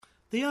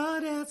The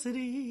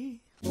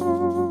audacity.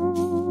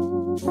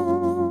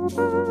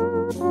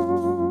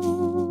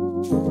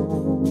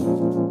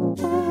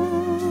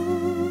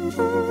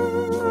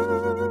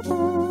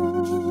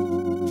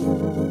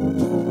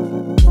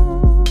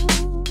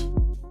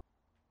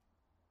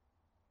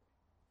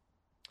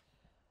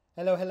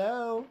 Hello,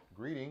 hello.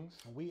 Greetings.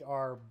 We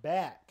are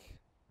back.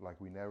 Like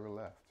we never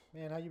left.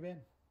 Man, how you been?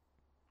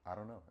 I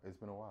don't know. It's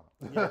been a while.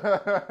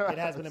 Yeah, it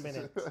has been a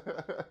minute.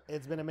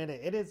 It's been a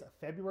minute. It is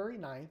February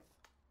 9th.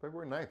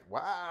 February 9th.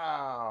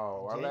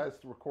 Wow. Our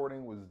last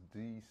recording was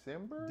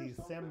December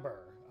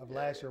Of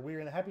last year. We were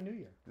in a Happy New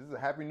Year. This is a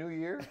Happy New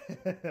Year.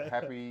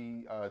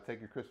 Happy Take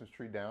Your Christmas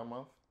Tree Down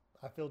month.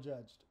 I feel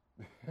judged.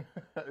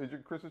 Is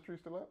your Christmas tree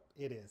still up?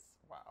 It is.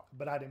 Wow.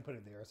 But I didn't put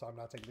it there, so I'm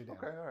not taking it down.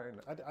 Okay, all right.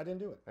 I didn't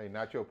do it. Hey,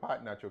 not your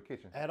pot, not your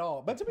kitchen. At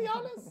all. But to be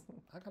honest,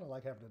 I kind of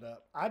like having it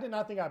up. I did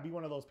not think I'd be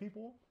one of those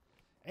people.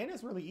 And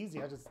it's really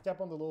easy. I just step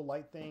on the little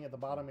light thing at the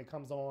bottom. It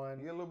comes on.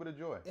 You get a little bit of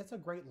joy. It's a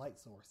great light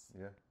source.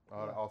 Yeah.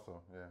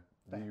 Also, yeah.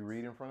 Thanks. Do you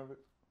read in front of it?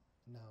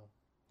 No.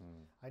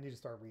 I need to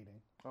start reading.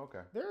 Okay.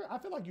 I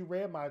feel like you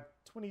read my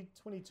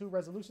 2022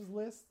 resolutions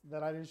list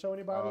that I didn't show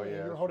anybody, Oh, yeah,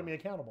 and you're holding me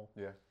accountable.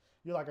 Yeah.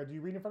 You're like, do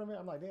you read in front of me?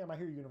 I'm like, damn, I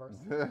hear you, universe.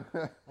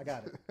 I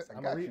got it.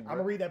 I'm got going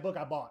to read that book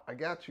I bought. I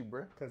got you,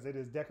 bro. Because it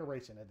is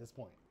decoration at this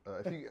point.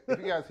 If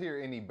you guys hear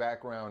any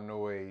background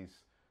noise,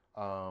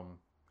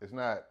 it's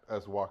not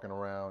us walking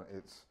around.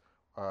 It's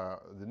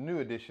the new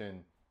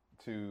addition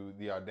to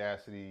the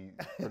Audacity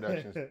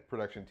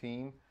production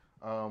team.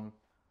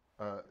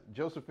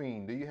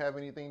 Josephine, do you have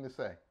anything to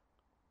say?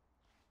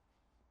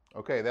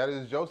 Okay, that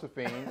is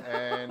Josephine,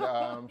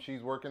 and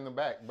she's working the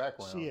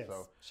background.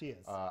 She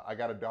is. I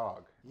got a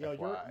dog. Yo,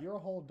 you're a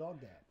whole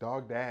dog dad.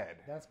 Dog dad.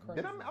 That's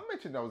crazy. Did I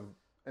mention I was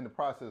in the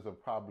process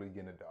of probably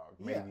getting a dog,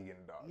 maybe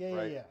getting a dog,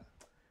 right? Yeah.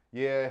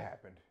 Yeah, it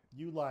happened.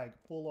 You like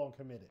full on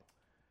committed.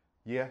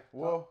 Yeah,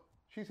 well,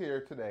 she's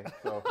here today,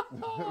 so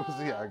we'll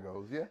see how it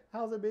goes. Yeah.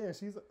 How's it been?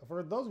 She's,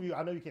 for those of you,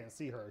 I know you can't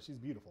see her. She's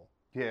beautiful.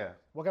 Yeah.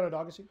 What kind of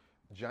dog is she?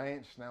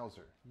 Giant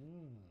schnauzer.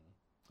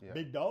 Yeah.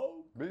 Big dog?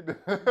 Big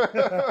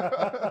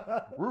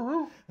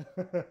Woo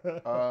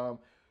woo.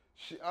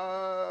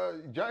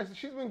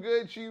 She's been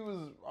good. She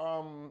was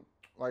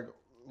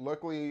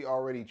luckily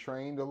already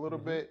trained a little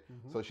bit,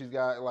 so she's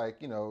got a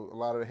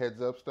lot of the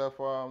heads up stuff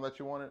that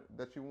you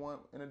want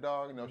in a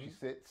dog. She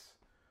sits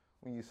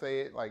when you say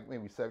it, like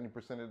maybe 70%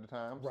 of the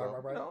time.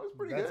 Right. It's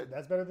pretty good.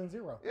 That's better than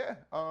zero. Yeah.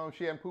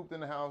 She hadn't pooped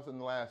in the house in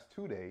the last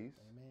 2 days.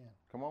 Amen.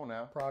 Come on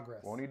now.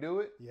 Progress. Won't he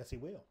do it? Yes, he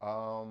will.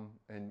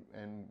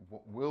 And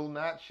will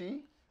not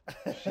she?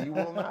 She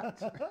will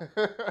not.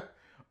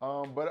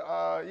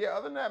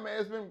 Other than that, man,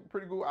 it's been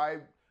pretty cool. I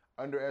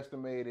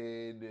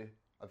underestimated,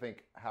 I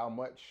think, how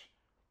much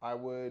I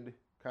would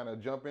kind of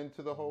jump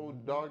into the whole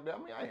dog. I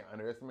mean, I didn't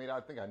underestimate it.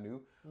 I think I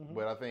knew.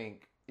 But I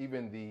think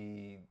even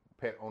the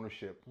pet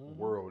ownership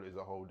world is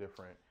a whole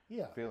different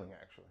feeling,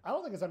 actually. I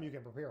don't think it's something you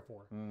can prepare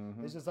for.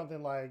 It's just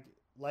something like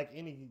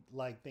any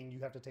thing you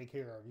have to take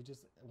care of. You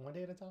just one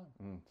day at a time.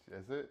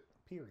 That's it.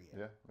 Period.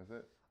 Yeah, that's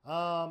it.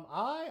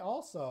 I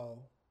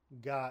also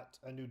got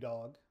a new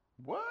dog.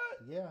 What?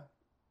 Yeah.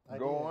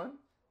 Go on.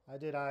 I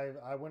did.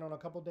 I went on a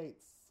couple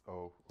dates.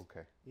 Oh,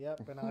 okay.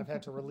 Yep, and I've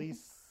had to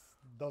release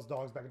those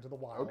dogs back into the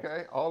wild.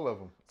 Okay, all of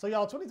them. So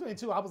y'all,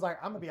 2022, I was like,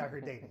 I'm going to be out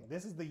here dating.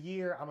 This is the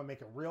year I'm going to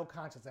make a real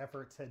conscious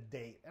effort to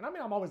date. And I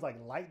mean, I'm always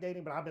light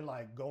dating, but I've been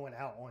going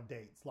out on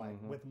dates,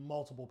 with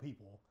multiple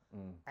people,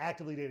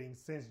 actively dating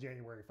since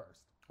January 1st.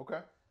 Okay.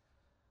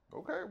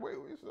 Wait.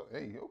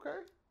 Hey,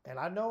 okay. And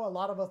I know a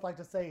lot of us like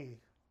to say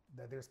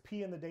that there's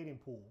pee in the dating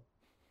pool,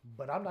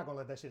 but I'm not going to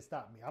let that shit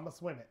stop me. I'm going to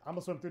swim it. I'm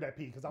going to swim through that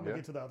pee because I'm going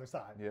to get to the other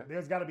side. Yeah.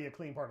 There's got to be a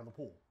clean part of the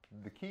pool.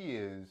 The key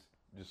is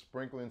just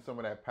sprinkling some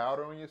of that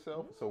powder on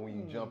yourself, so when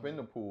you jump in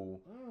the pool,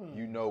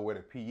 you know where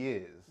the pee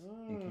is.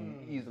 You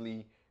can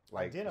easily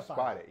identify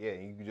spot it. Yeah,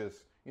 you can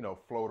just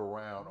float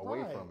around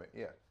away from it.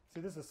 Yeah. See,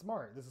 this is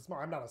smart.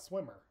 I'm not a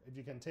swimmer, if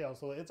you can tell.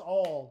 So it's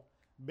all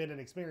been an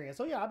experience.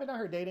 So yeah, I've been out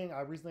here dating.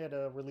 I recently had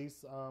to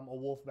release a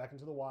wolf back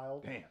into the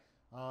wild.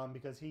 Damn.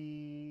 Because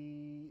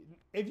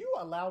if you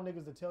allow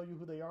niggas to tell you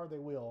who they are, they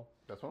will.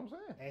 That's what I'm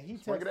saying. And he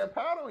sprinkle that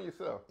powder on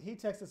yourself. He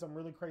texted some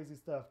really crazy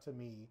stuff to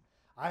me.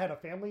 I had a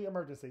family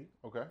emergency.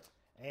 Okay.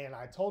 And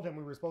I told him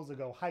we were supposed to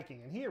go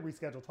hiking. And he had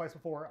rescheduled twice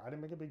before. I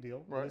didn't make a big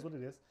deal. Right. It is what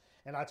it is.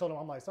 And I told him,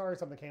 I'm like, sorry,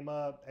 something came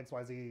up,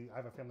 XYZ, I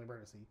have a family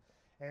emergency.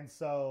 And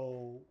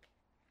so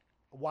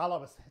while I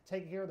was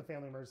taking care of the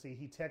family emergency,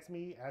 he texted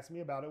me, asked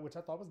me about it, which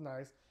I thought was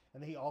nice.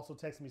 And then he also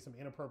texted me some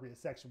inappropriate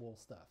sexual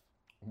stuff.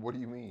 What do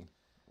you mean?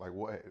 Like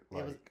what?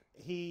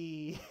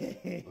 He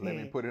let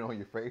me put it on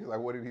your face. Like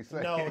what did he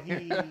say? No,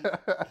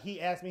 he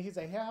asked me. He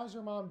said, "Hey, how's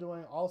your mom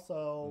doing?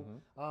 Also,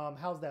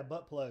 how's that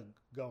butt plug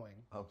going?"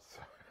 I'm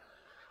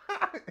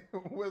sorry.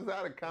 Was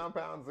that a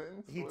compound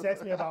sentence? He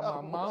texted me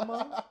about my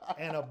mama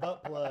and a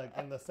butt plug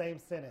in the same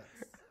sentence.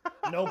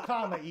 No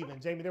comma even,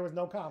 Jamie. There was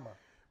no comma.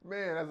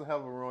 Man, that's a hell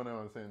of a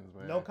run-on sentence,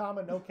 man. No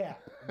comma, no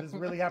cap. This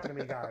really happened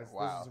to me, guys.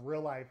 Wow. This is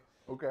real life.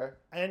 Okay.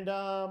 And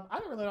I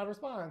didn't really know how to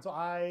respond. So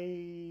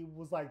I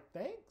was like,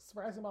 thanks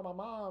for asking about my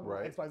mom,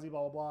 Right. XYZ,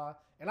 blah, blah, blah.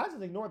 And I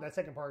just ignored that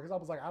second part because I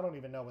was like, I don't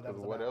even know what that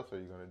was What about. else are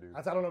you going to do?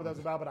 I said, I don't know what that was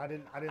about, but I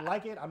didn't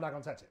like it. I'm not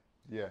going to touch it.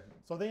 Yeah.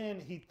 So then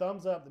he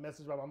thumbs up the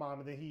message about my mom,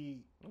 and then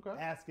he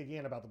asked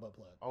again about the butt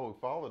plug. Oh,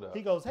 followed up.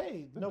 He goes,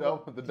 hey, the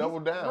double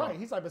down. Right.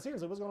 He's like, but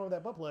seriously, what's going on with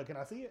that butt plug? Can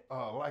I see it?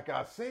 Like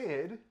I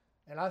said.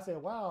 And I said,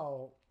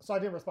 wow. So I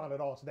didn't respond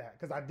at all to that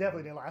because I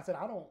definitely didn't like. I said,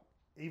 I don't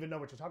even know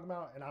what you're talking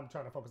about, and I'm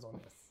trying to focus on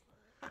this.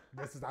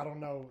 I don't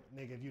know,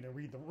 nigga, if you didn't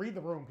read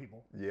the room,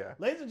 people. Yeah.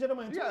 Ladies and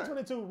gentlemen, in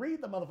 2022,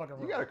 read the motherfucking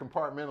room. You got to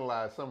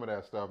compartmentalize some of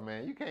that stuff,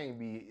 man. You can't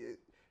be...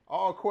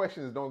 all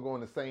questions don't go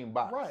in the same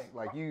box. Right.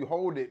 Like, you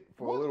hold it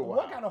for a little while.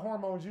 What kind of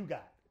hormones you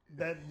got?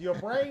 That your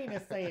brain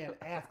is saying,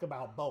 ask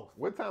about both.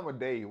 What time of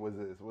day was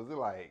this? Was it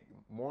like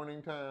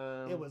morning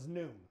time? It was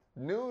noon.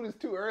 Noon is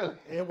too early.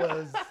 It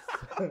was...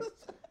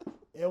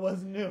 It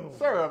was noon.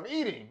 Sir, I'm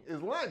eating.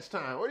 It's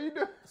lunchtime. What are you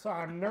doing? So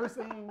I'm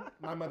nursing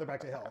my mother back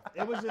to health.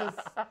 It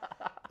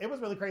was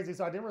really crazy.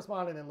 So I didn't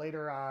respond, and then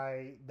later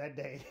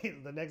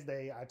the next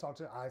day, I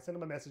sent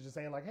him a message just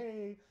saying like,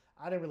 hey,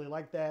 I didn't really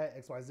like that,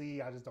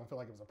 XYZ. I just don't feel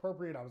like it was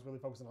appropriate. I was really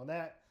focusing on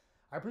that.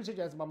 I appreciate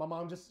you asking about my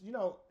mom. Just,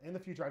 in the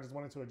future, I just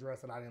wanted to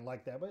address that I didn't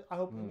like that. But I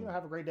hope,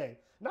 have a great day.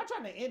 Not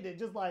trying to end it,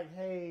 just like,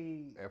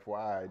 hey.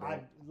 FYI,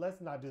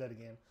 let's not do that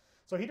again.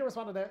 So he didn't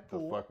respond to that.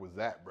 Cool. The fuck was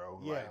that,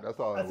 bro? Yeah, like, that's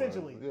all.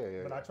 Essentially.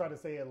 Yeah. But I try to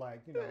say it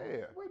like,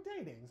 we're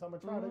dating, so I'm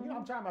gonna try to,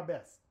 I'm trying my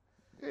best.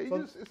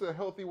 Yeah, it's a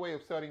healthy way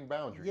of setting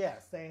boundaries. Yeah,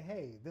 saying,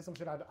 hey, this some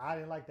shit I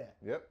didn't like that.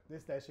 Yep.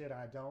 That shit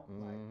I don't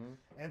like.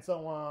 And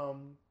so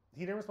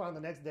he didn't respond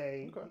the next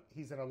day. Okay.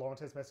 He sent a long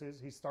text message.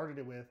 He started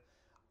it with,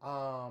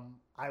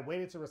 I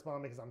waited to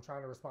respond because I'm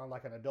trying to respond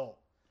like an adult.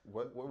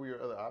 What were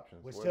your other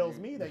options? Which tells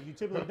me that you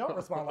typically don't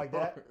respond like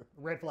that.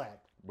 Red flag.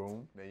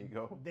 Boom. There you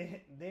go.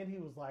 Then he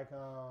was like,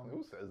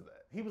 who says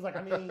that? He was like,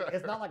 I mean,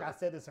 it's not like I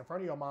said this in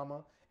front of your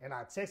mama and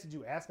I texted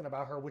you asking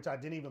about her, which I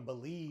didn't even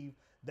believe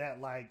that,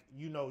 like,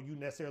 you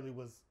necessarily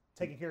was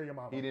taking care of your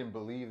mama. He didn't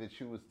believe that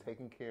she was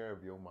taking care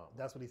of your mama.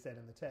 That's what he said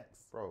in the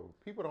text. Bro,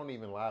 people don't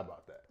even lie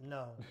about that.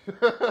 No.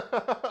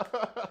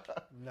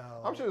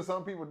 No. I'm sure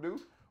some people do.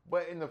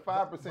 But in the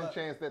 5%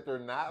 chance that they're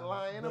not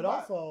lying but about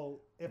it. Also,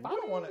 if I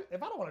don't want to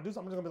do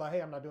something, I'm just gonna be like,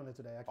 hey, I'm not doing it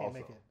today. I can't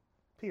make it.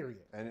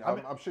 Period. And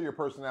I'm sure your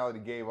personality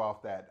gave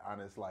off that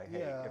honest, like,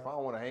 hey, if I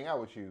don't want to hang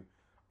out with you,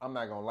 I'm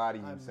not gonna lie to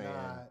you saying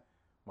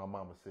my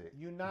mama's sick.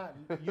 You're not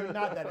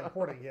that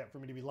important yet for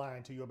me to be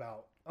lying to you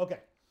about. Okay.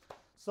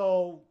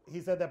 So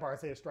he said that part.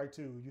 I said strike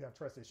two. You have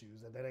trust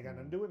issues, and that ain't got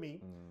nothing to do with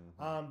me.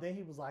 Then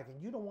he was like,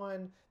 "And you the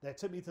one that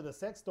took me to the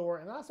sex store."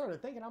 And I started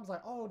thinking, I was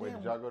like, "Oh, Wait, damn."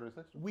 did y'all go to the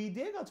sex store? We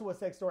did go to a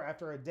sex store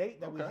after a date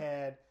that we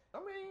had. I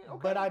mean, okay.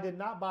 But I did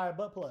not buy a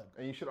butt plug.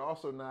 And you should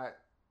also not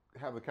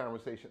have the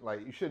conversation.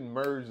 Like, you shouldn't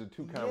merge the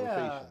two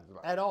conversations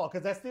at all,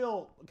 because that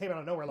still came out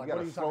of nowhere. Like, what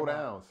are you talking about?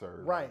 Slow down,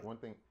 sir. Right. Like, one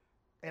thing.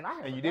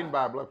 And you didn't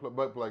buy a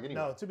butt plug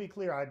anyway. No, to be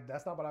clear,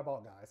 that's not what I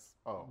bought, guys.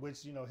 Oh.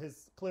 Which,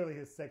 clearly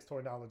his sex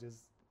toy knowledge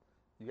is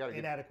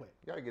inadequate.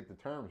 You got to get the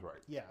terms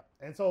right. Yeah.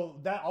 And so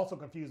that also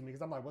confused me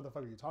because I'm like, what the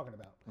fuck are you talking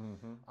about?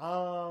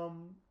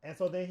 And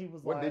so then he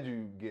was what did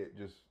you get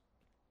just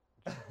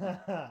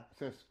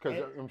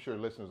because I'm sure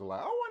listeners are like,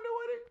 I wonder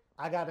what it...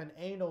 I got an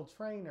anal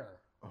trainer.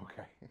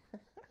 Okay.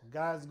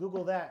 Guys,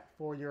 Google that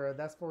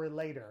that's for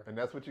later. And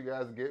that's what you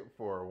guys get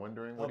for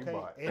wondering what he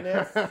bought.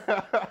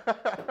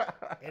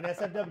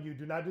 NSFW,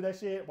 do not do that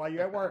shit while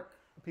you're at work,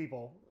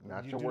 people.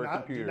 Not your work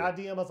computer. Do not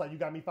DM us like you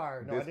got me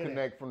fired. No,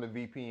 disconnect from the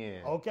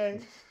VPN. Okay.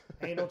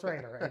 Anal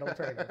trainer.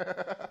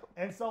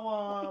 And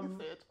so, You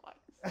said it twice.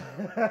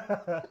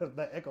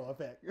 the echo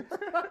effect.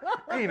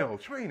 Anal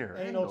trainer.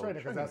 Anal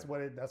trainer, because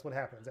that's what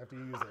happens after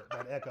you use it,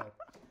 that echo.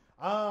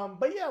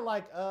 But yeah,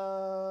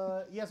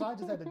 so I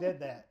just had to dead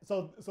that.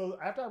 So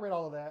after I read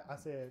all of that, I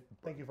said,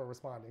 thank you for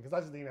responding, because I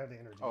just didn't even have the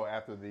energy. Oh,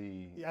 after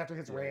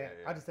his rant,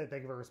 I just said,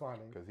 thank you for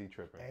responding. Because he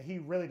tripping. And he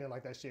really didn't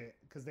like that shit,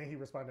 because then he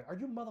responded, are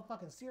you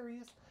motherfucking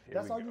serious?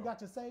 That's all you got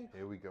to say?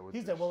 Here we go.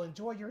 He said, well,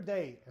 enjoy your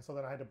day. And so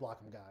then I had to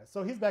block him, guys.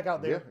 So he's back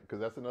out there. Yeah,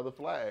 because that's another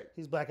flag.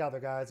 He's back out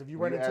there, guys. If you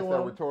run into ask him.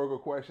 that rhetorical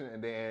question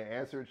and then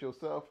answer it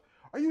yourself.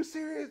 Are you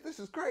serious? This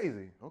is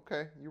crazy.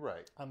 Okay, you're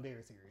right. I'm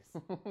very serious.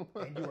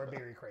 And you are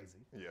very crazy.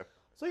 Yeah.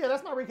 So yeah,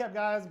 that's my recap,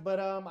 guys. But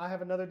I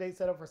have another date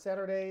set up for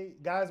Saturday.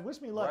 Guys,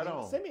 wish me luck.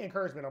 Right. Send me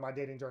encouragement on my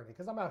dating journey,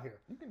 because I'm out here.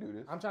 You can do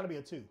this. I'm trying to be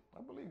a 2.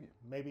 I believe you.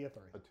 Maybe a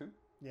 3. A 2?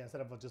 Yeah,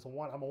 instead of just a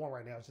 1. I'm a 1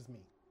 right now. It's just me.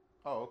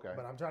 Oh, okay.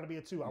 But I'm trying to be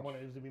a 2. I want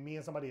it to be me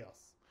and somebody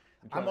else.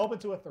 I'm open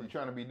to a 3. You're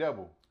trying to be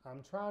double.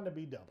 I'm trying to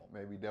be double.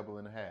 Maybe double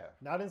and a half.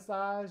 Not in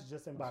size,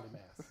 just in body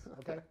mass.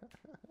 Okay?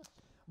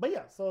 But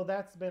yeah, so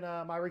that's been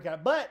my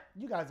recap. But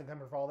you guys didn't come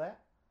here for all that.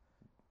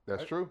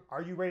 That's true.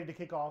 Are you ready to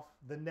kick off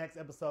the next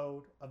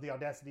episode of The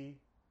Audacity?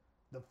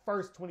 The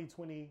first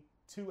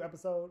 2022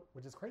 episode,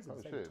 which is crazy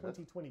to say,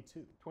 2022.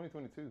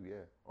 2022, yeah.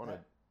 On a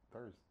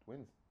Thursday,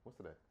 Wednesday. What's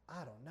today?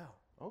 I don't know.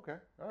 Okay.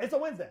 All right. It's a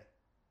Wednesday.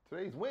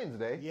 Today's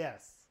Wednesday.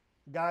 Yes.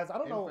 Guys, I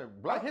don't know.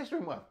 Black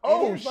History Month. It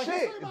Oh, is Black shit.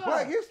 History It's Month.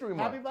 Black History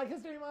Month. Happy Black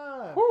History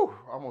Month. Whew,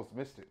 almost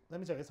missed it. Let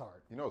me tell you, it's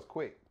hard. You know, it's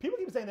quick. People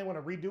keep saying they want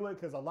to redo it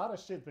because a lot of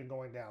shit's been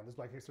going down this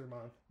Black History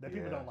Month that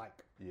people don't like.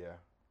 Yeah.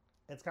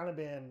 It's kind of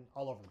been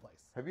all over the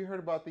place. Have you heard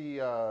about the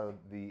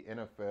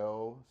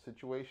NFL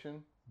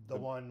situation? The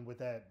one with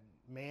that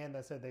man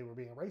that said they were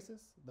being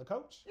racist, the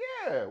coach?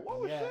 Yeah.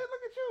 Whoa, Yeah. shit.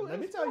 Look at you. Let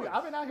me tell you,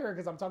 I've been out here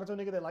because I'm talking to a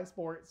nigga that likes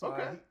sports. So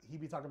Okay. he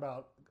be talking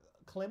about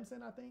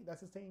Clemson, I think.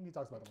 That's his team. He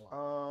talks about them a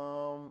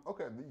lot.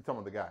 Okay. You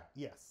talking about the guy?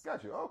 Yes.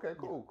 Got you. Okay,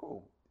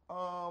 cool.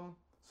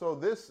 So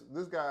this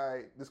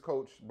guy, this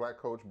coach, black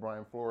coach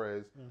Brian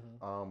Flores,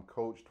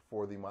 coached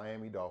for the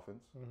Miami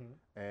Dolphins,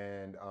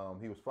 and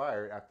he was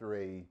fired after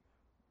a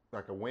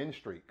win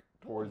streak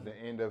towards the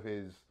end of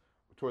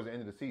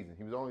the season.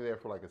 He was only there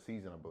for like a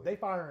season, I believe. They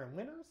firing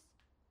winners?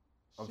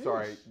 I'm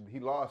sorry, he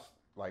lost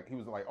he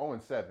was like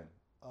 0-7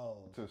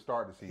 to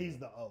start the season. He's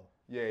the O.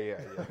 Yeah.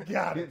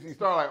 Got it. He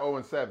started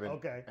like 0-7.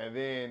 Okay. And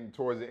then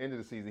towards the end of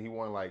the season, he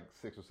won like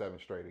 6 or 7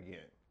 straight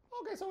again.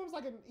 Okay, so it was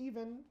like an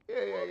even.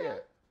 Yeah.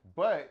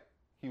 But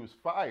he was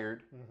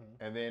fired,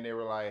 and then they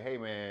were like, "Hey,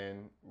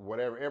 man,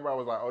 whatever." Everybody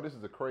was like, "Oh, this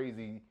is a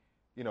crazy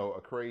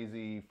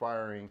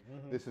firing.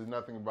 This is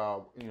nothing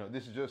about,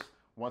 this is just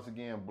once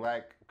again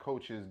black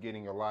coaches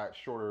getting a lot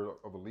shorter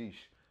of a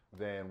leash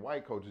than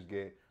white coaches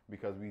get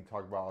because we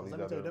talk about all these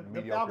other the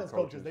mediocre Falcons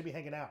coaches. They be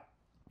hanging out.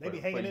 They be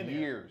hanging in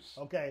years.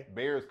 there. Okay.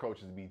 Bears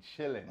coaches be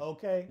chilling.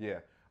 Okay. Yeah.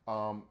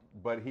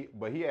 But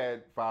he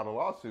had filed a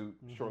lawsuit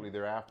shortly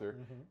thereafter,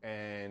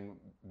 and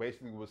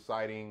basically was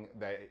citing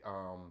that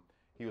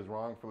he was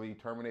wrongfully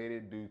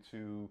terminated due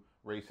to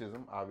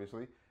racism,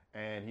 obviously,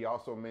 and he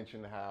also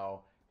mentioned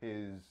how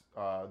his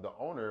the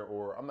owner,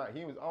 or I don't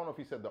know if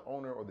he said the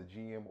owner or the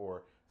GM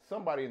or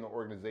somebody in the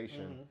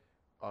organization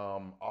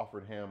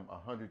offered him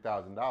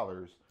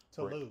 $100,000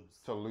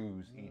 to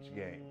lose each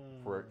game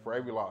for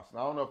every loss. And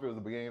I don't know if it was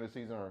the beginning of the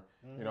season or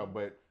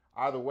but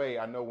either way,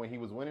 I know when he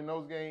was winning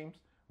those games,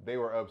 they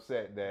were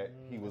upset that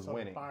he was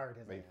winning.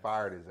 They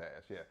fired his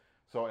ass. Yeah.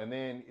 So and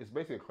then it's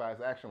basically a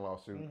class action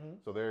lawsuit.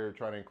 So they're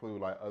trying to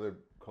include like other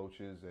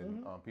coaches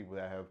and people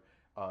that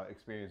have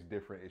experienced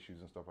different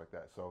issues and stuff like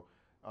that. So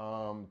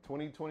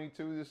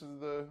 2022, this is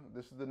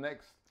the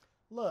next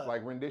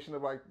rendition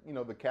of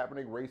the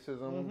Kaepernick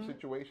racism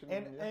situation.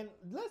 And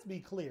let's be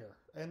clear.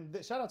 And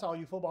shout out to all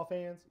you football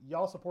fans.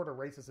 Y'all support a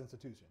racist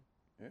institution.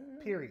 Yeah,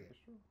 period.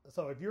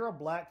 So if you're a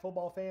black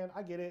football fan,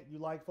 I get it. You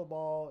like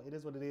football. It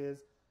is what it is.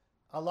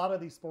 A lot of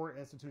these sport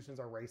institutions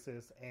are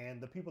racist,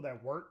 and the people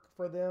that work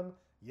for them,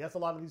 yes, a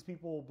lot of these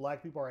people,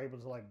 black people, are able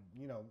to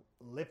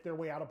lift their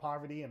way out of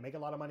poverty and make a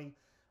lot of money,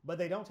 but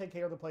they don't take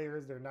care of the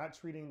players. They're not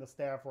treating the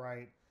staff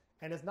right.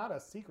 And it's not a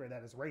secret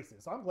that it's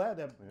racist. So I'm glad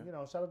that,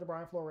 shout out to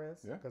Brian Flores,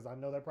 because I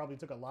know that probably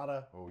took a lot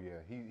of... Oh,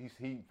 yeah.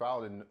 He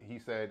filed and he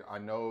said, I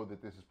know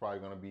that this is probably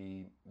going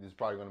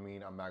to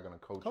mean I'm not going to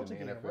coach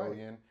in the NFL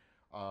again.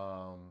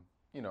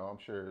 I'm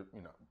sure,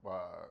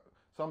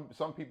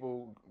 some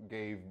people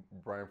gave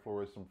Brian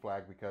Flores some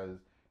flack because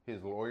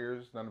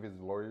none of his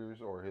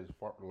lawyers or his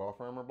law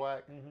firm are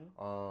black.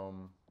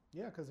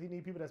 Yeah, because he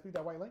need people that speak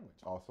that white language.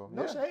 Also.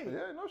 No shade.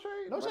 Yeah, no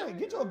shade. No shade.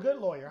 Get you a good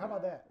lawyer. How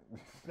about that?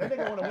 That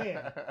nigga want to win.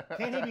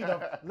 Can he be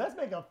let's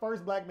make a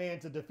first black man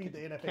to defeat the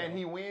NFL. Can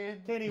he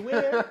win? Can he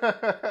win?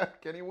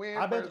 Can he win?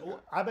 I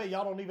bet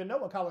y'all don't even know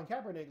what Colin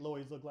Kaepernick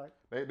lawyers look like.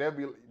 They'll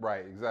be,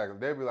 right, exactly.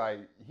 They'll be like,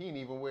 he didn't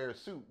even wear a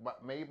suit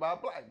made by a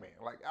black man.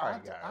 Like, all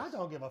right, guys. I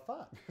don't give a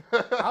fuck.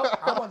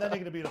 I want that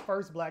nigga to be the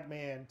first black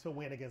man to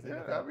win against the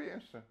NFL. That'd be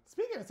interesting.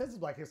 Speaking of, since it's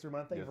Black History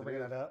Month, thank you for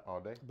bringing that up. All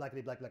day.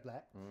 Blackity, black.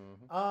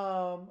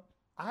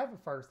 I have a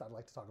first I'd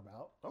like to talk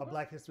about. Okay. A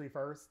Black History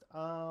first.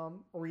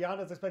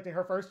 Rihanna's expecting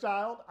her first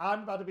child.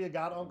 I'm about to be a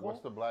god uncle.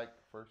 What's the black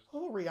first?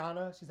 Oh,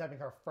 Rihanna. She's having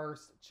her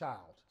first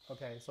child.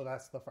 Okay, so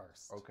that's the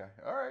first. Okay.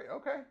 All right.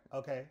 Okay.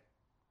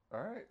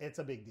 All right. It's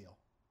a big deal.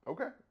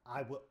 Okay.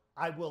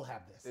 I will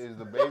have this. Is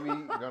the baby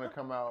going to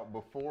come out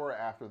before or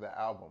after the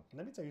album?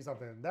 Let me tell you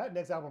something. That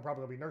next album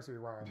probably going to be nursery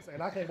rhymes,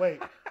 and I can't wait.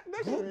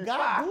 Like,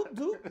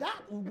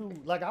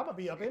 I'm going to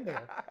be up in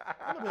there.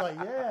 I'm going to be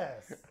like,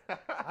 yes.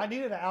 I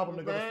needed an album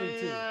to go to sleep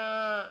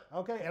to.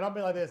 Okay, and I'll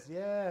be like this,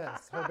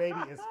 yes, her baby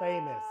is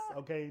famous.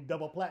 Okay,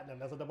 double platinum.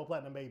 That's a double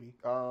platinum baby.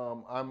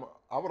 I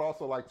would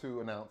also like to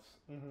announce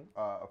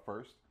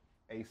first,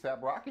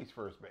 A$AP Rocky's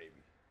first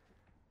baby.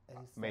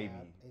 Maybe.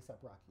 A$AP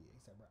Rocky.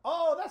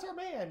 Oh, that's her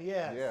man.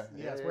 Yes.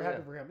 Yes, we're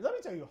happy for him. Let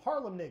me tell you,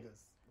 Harlem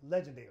niggas,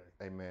 legendary.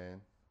 Hey,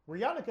 man.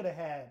 Rihanna could have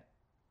had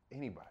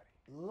anybody.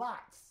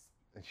 Lots.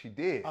 And she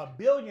did. A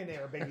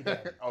billionaire baby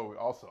daddy. Oh,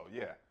 also,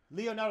 yeah.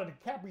 Leonardo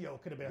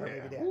DiCaprio could have been her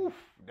baby daddy. Oof,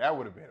 that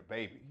would have been a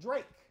baby.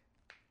 Drake.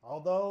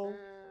 Although,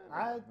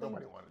 I think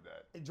nobody wanted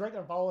that. Drake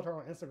unfollowed her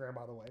on Instagram,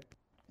 by the way,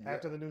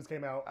 after the news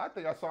came out. I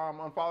think I saw him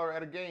unfollow her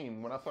at a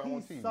game when I saw him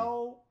on TV. He's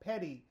so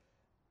petty.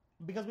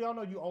 Because we all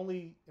know you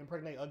only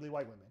impregnate ugly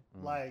white women.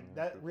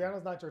 That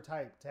Rihanna's not your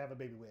type to have a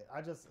baby with.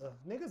 I just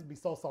niggas be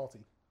so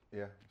salty.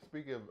 Yeah.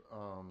 Speaking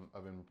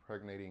of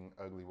impregnating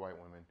ugly white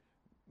women,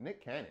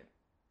 Nick Cannon.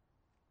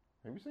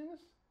 Have you seen this?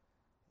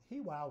 He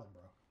wildin',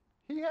 bro.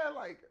 He had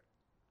like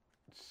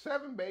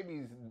 7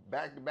 babies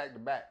back to back to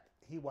back.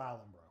 He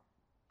wilding, bro.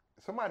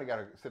 Somebody got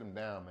to sit him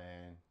down,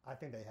 man. I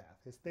think they have.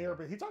 His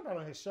therapist, he talked about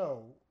it on his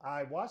show.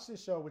 I watched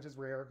his show, which is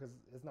rare because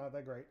it's not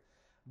that great.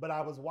 But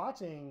I was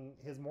watching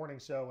his morning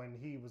show, and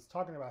he was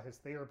talking about his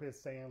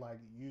therapist saying, like,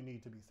 you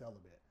need to be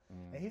celibate.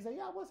 And he said,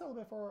 yeah, I was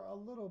celibate for a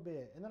little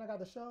bit. And then I got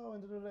the show,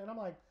 and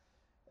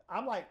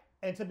I'm like,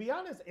 and to be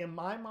honest, in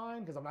my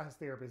mind, because I'm not his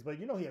therapist, but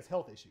you know he has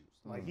health issues.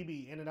 Like, he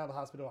be in and out of the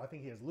hospital. I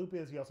think he has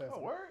lupus. He also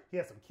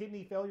has some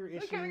kidney failure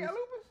issues. He got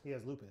lupus? He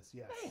has lupus,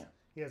 yes. Damn.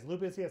 He has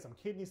lupus. He has some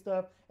kidney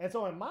stuff. And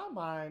so in my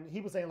mind, he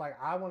was saying, like,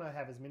 I want to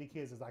have as many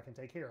kids as I can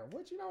take care of,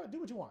 which, you know,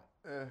 do what you want.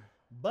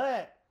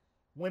 But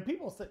when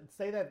people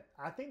say that,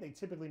 I think they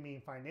typically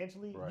mean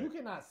financially. Right. You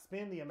cannot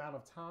spend the amount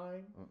of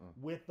time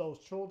with those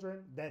children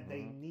that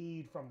they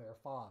need from their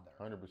father.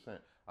 100%.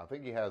 I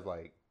think he has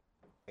like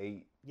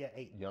 8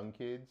 young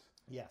kids.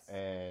 Yes.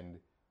 And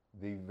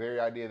the very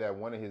idea that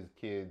one of his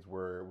kids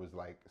was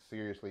like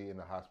seriously in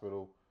the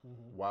hospital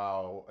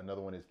while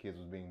another one of his kids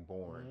was being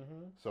born.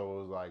 So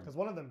it was like, because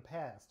one of them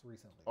passed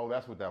recently. Oh,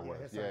 that's what that was.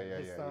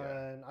 His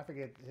son, I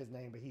forget his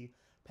name, but he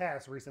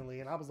passed recently,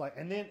 and I was like,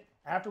 and then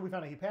after we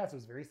found out he passed, it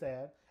was very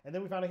sad. And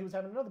then we found out he was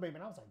having another baby,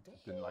 and I was like,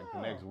 damn. Like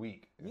the next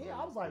week. Yeah,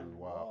 I was like,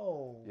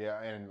 whoa.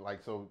 Yeah, and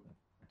like, so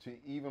to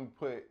even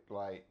put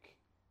like,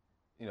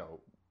 you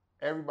know,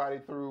 everybody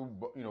through,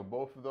 you know,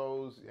 both of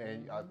those,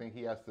 and I think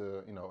he has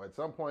to, you know, at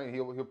some point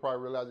he'll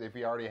probably realize if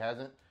he already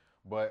hasn't.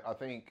 But I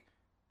think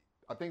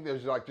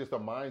there's like just a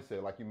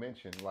mindset, like you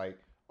mentioned, like,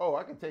 oh,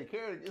 I can take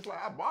care of it. It's like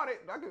I bought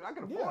it, I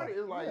can afford it.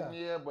 It's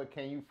like but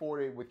can you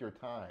afford it with your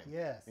time?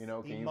 Yes. You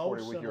know, can you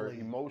afford it with your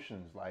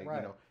emotions? Like, you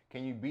know,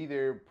 can you be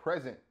there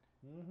present?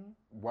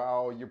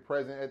 While you're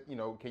present, you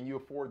know, can you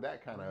afford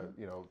that kind of,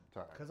 you know,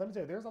 time? Because let me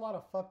tell you, there's a lot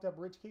of fucked up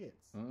rich kids,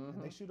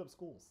 and they shoot up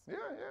schools. Yeah.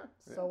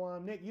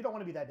 So, Nick, you don't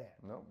want to be that dad.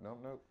 No.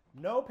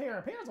 No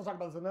parent. Parents don't talk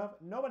about this enough.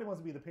 Nobody wants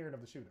to be the parent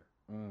of the shooter.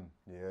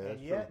 Yeah, and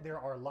yet there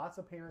are lots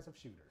of parents of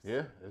shooters.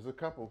 Yeah, there's a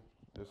couple.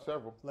 There's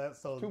several.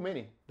 So too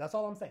many. That's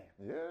all I'm saying.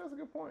 Yeah, that's a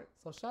good point.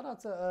 So shout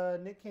out to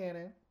Nick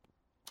Cannon.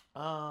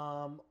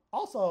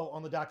 Also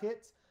on the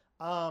docket,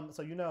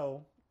 so you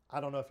know,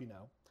 I don't know if you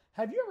know.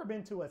 Have you ever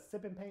been to a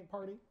sip and paint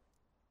party?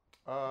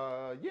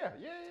 Yeah.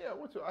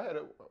 I had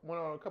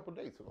went on a couple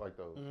dates like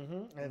those.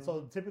 And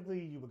so typically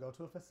you would go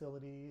to a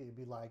facility. It'd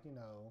be like, you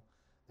know,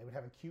 they would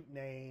have a cute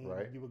name.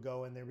 Right. You would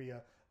go and there'd be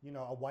a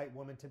white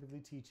woman typically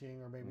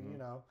teaching, or maybe, you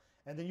know,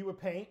 and then you would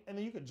paint, and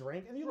then you could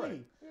drink, and you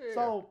leave. Yeah.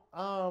 So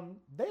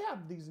they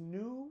have these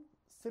new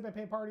sip and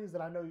paint parties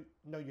that I know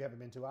you haven't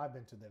been to. I've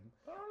been to them.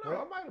 I don't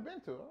know. I might have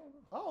been to. I don't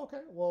know. Oh,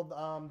 okay.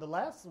 Well, the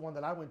last one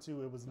that I went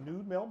to, it was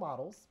nude male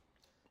models.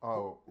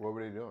 Oh, what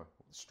were they doing?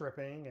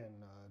 Stripping and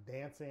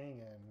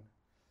dancing, and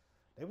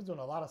they was doing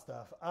a lot of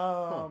stuff.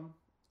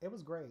 It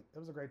was great. It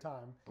was a great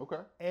time. Okay.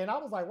 And I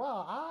was like,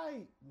 wow,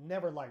 I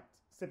never liked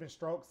sip and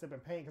stroke, sip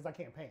and paint, because I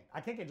can't paint.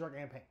 I can't get drunk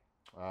and paint.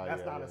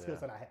 That's not a skill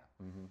set I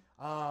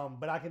have.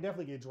 But I can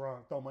definitely get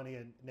drunk, throw money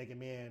at naked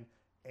men,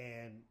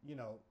 and, you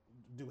know,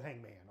 do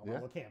hangman on my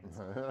little canvas.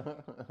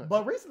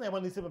 But recently at one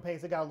of these sip and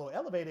paints, it got a little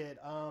elevated.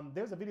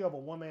 There's a video of a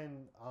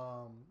woman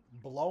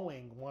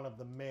blowing one of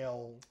the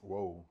male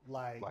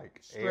like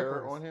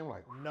air on him,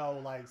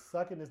 like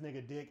sucking this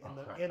nigga dick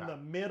in the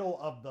middle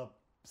of the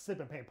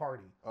sip and paint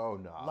party. Oh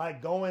no!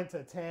 Like going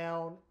to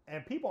town,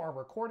 and people are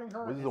recording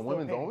her. Was this a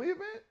women's only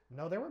event?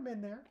 No, there were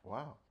men there.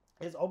 Wow.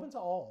 It's open to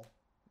all.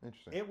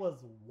 Interesting. It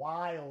was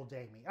wild,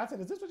 Jamie. I said,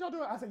 "Is this what y'all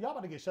doing?" I said, "Y'all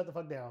about to get shut the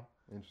fuck down."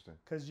 Interesting.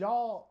 Because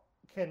y'all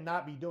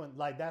cannot be doing,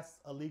 like, that's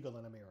illegal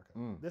in America.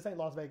 This ain't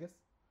Las Vegas.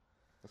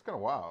 That's kind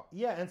of wild.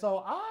 Yeah, and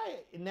so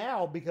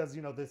now, because,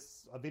 you know,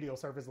 this video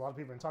surfaced, a lot of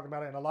people have been talking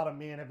about it, and a lot of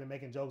men have been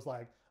making jokes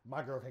like,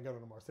 my girl can't go to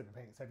no more sip and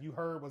paints. Have you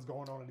heard what's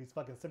going on in these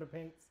fucking sip and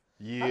paints?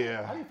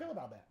 Yeah. How do you feel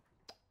about that?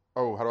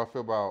 Oh, how do I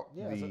feel about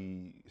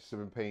the sip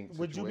and paint situation?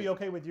 Would you be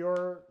okay with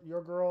your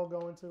girl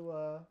going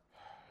to...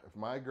 If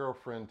my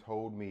girlfriend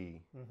told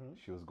me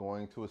she was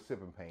going to a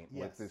sip and paint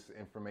with this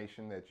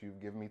information that you've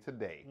given me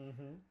today...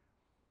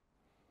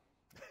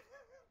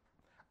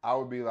 I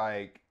would be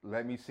like,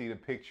 let me see the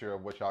picture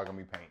of what y'all gonna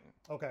be painting.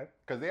 Okay.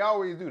 Because they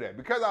always do that.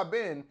 Because I've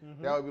been,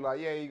 they would be like,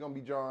 yeah, you're gonna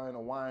be drawing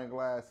a wine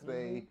glass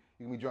today.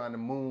 You're gonna be drawing the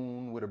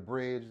moon with a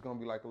bridge. It's gonna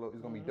be like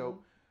it's gonna be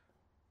dope.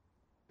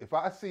 If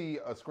I see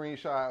a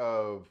screenshot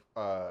of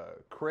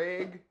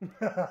Craig,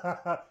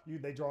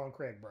 they drawing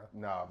Craig, bro.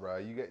 Nah, bro.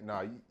 You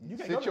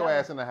sit your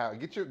ass in the house.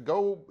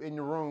 Go in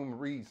your room,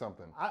 read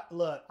something.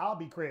 I'll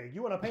be Craig.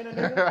 You want to paint a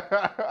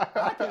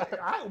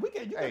nigga?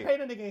 You can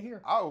paint a nigga in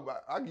here. I'll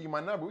give you my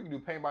number. We can do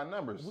paint by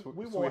numbers,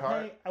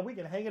 sweetheart. We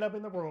can hang it up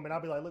in the room, and I'll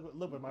be like,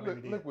 look what my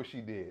baby did. Look what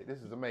she did.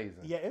 This is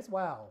amazing. Yeah, it's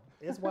wild.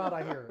 It's wild.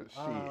 I hear it.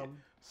 Shit,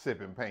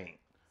 sip and paint.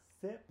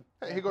 Sip.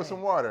 Hey, here goes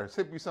some water.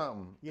 Sip you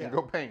something and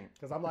go paint.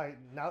 Because I'm like,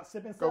 not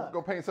sipping.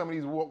 Go paint some of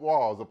these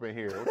walls up in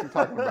here. What you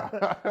talking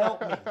about?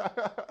 Help me.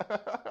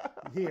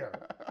 Here.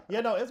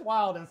 Yeah, no, it's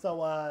wild. And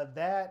so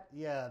that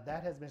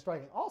has been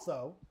striking.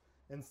 Also,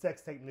 in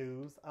sex tape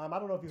news, I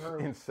don't know if you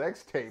heard. In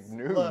sex tape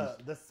news?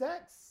 The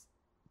sex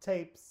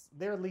tapes,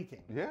 they're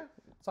leaking. Yeah.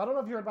 So I don't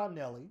know if you heard about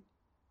Nelly.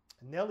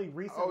 Nelly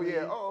recently.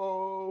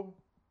 Oh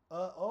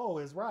yeah. Oh,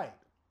 is right.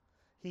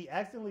 He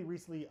accidentally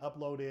recently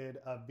uploaded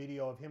a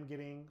video of him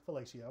getting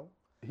fellatio.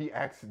 He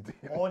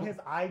accidentally on his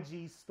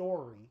IG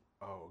story.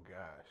 Oh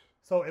gosh.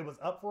 So it was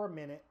up for a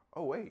minute.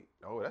 Oh wait.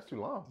 Oh, that's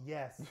too long.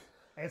 Yes.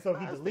 And so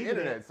he deleted the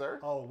internet, it. Sir.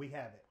 Oh, we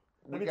have it.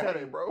 We got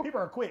it, bro. People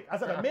are quick. I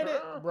said a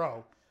minute,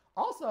 bro.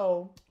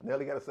 Also,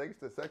 Nelly got a sex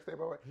tape, by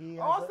the way.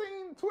 I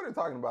seen Twitter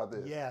talking about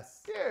this.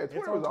 Yes. Yeah,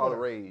 Twitter was all the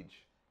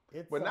rage.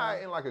 But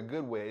not in like a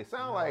good way. It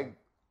sounded like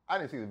I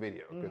didn't see the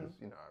video because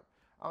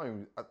I don't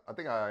even. I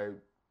think I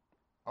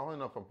don't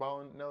know if I'm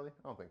following Nelly.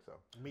 I don't think so.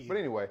 Me but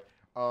anyway,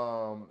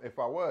 if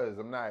I was,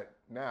 I'm not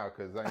now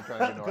because I ain't trying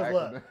to get no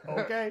accident.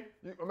 Okay.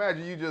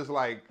 Imagine you just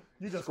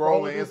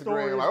scrolling Instagram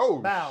stories, like,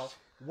 oh, wow,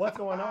 what's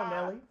going on,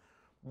 Nelly?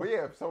 But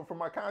yeah, so from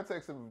my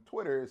context of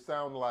Twitter, it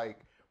sounded like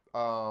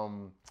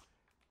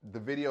the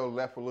video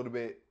left a little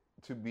bit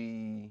to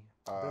be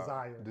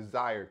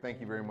desired. Thank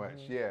you very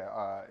much.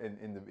 Yeah,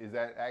 is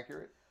that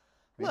accurate?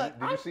 Did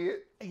you see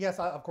it? Yes,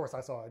 of course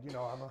I saw it. You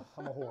know,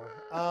 I'm a whore.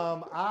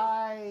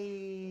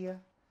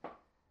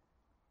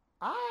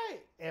 I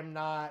am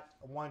not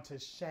one to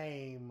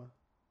shame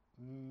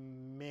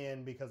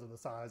men because of the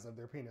size of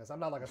their penis. I'm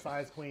not like a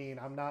size queen.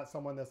 I'm not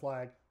someone that's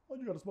like, oh,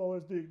 you got a small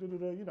ass dick.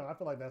 You know, I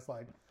feel like that's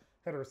like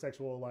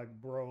heterosexual, like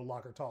bro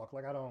locker talk.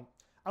 Like I don't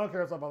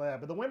care stuff about that.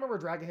 But the women were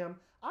dragging him.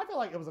 I feel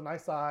like it was a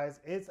nice size.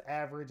 It's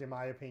average in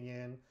my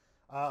opinion.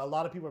 A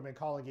lot of people have been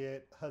calling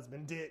it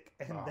husband dick,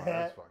 and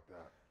that's fucked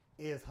up.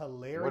 Is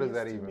hilarious. What does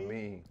that even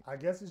mean? I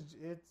guess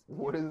it's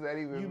what does that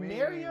even mean? You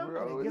marry him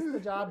and it gets the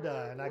job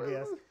done, I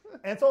guess.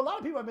 And so a lot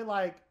of people have been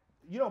like,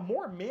 you know,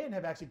 more men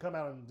have actually come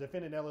out and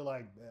defended Nelly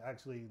like,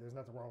 actually, there's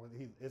nothing wrong with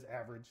it. It's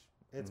average.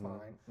 It's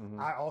fine.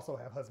 I also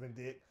have husband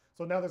dick.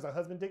 So now there's a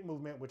husband dick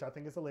movement, which I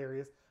think is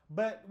hilarious.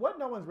 But what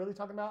no one's really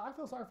talking about, I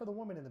feel sorry for the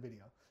woman in the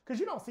video. Because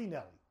you don't see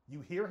Nelly.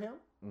 You hear him.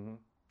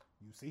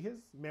 You see his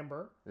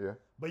member. Yeah.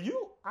 But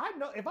I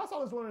know, if I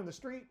saw this woman in the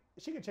street,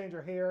 she could change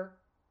her hair.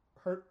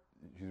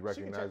 She's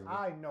recognizable.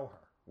 I know her.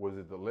 Was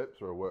it the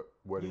lips or what?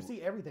 You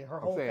see everything. Her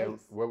whole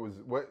face.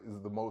 What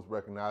is the most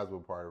recognizable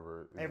part of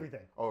her?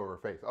 Everything. Her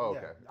face. Oh,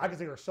 okay. I can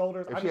see her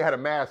shoulders. If she had a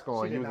mask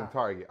on, you was in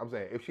Target. I'm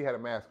saying if she had a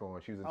mask on,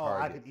 she was in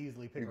Target. I could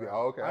easily pick her.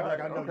 Oh, okay. I'd be like,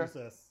 I know you,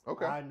 sis.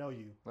 Okay. I know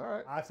you. All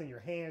right. I've seen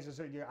your hands.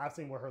 I've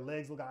seen where her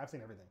legs look. I've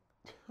seen everything.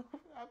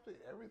 I've seen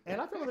everything.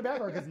 And I feel really bad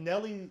for her because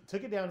Nelly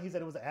took it down. He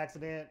said it was an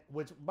accident,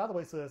 which, by the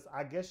way, sis,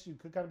 I guess you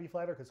could kind of be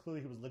flattered because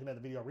clearly he was looking at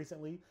the video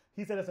recently.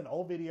 He said it's an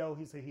old video.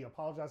 He said he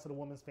apologized to the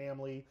woman's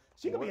family.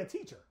 She could be a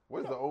teacher.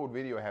 What does the old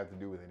video have to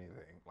do with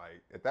anything?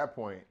 Like, at that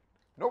point,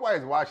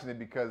 nobody's watching it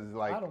because it's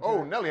like,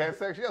 oh, Nelly had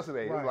sex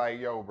yesterday. Right. It's like,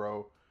 yo,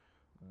 bro,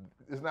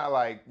 it's not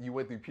like you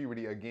went through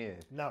puberty again.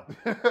 No.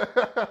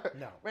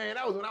 No. Man,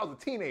 that was when I was a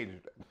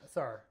teenager.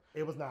 Sir,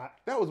 it was not.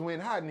 That was when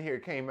Hot in Here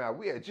came out.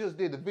 We had just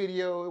did the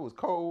video. It was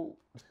cold.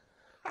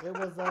 It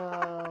was,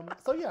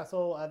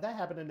 so that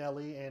happened to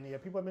Nelly, and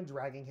people have been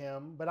dragging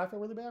him, but I feel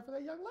really bad for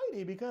that young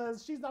lady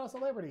because she's not a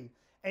celebrity,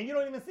 and you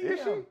don't even see him.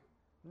 Is she?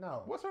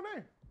 No. What's her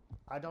name?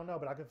 I don't know,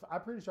 but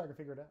I'm pretty sure I can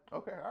figure it out.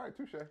 Okay, all right,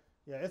 touche.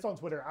 Yeah, it's on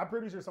Twitter. I'm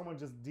pretty sure someone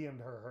just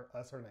DM'd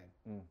us her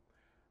name.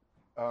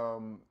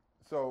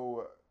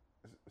 So,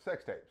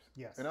 sex tapes.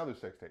 Yes. And other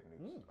sex tape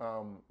news.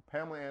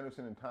 Pamela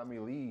Anderson and Tommy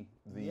Lee,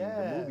 the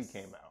movie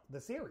came out. The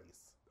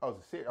series. Oh,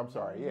 it's a series. I'm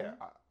sorry. Yeah,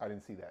 I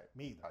didn't see that.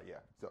 Me either.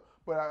 Yeah. So,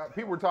 but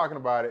people were talking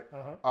about it.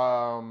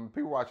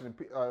 People watching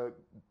it.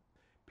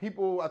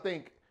 People, I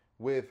think,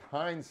 with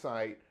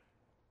hindsight,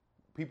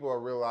 people are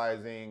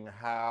realizing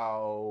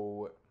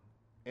how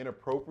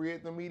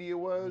inappropriate the media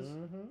was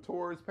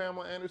towards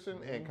Pamela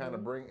Anderson, and kind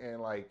of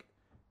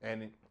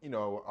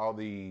all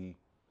the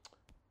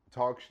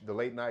the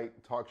late night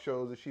talk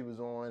shows that she was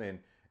on,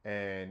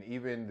 and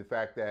even the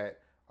fact that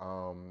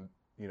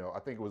I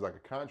think it was like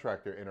a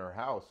contractor in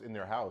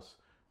their house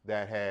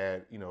that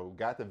had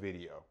got the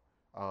video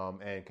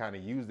and kind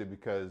of used it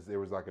because there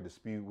was like a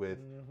dispute with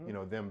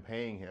them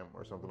paying him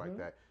or something like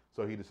that.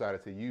 So he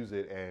decided to use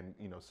it and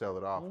sell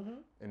it off,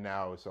 and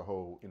now it's a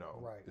whole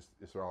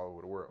it's all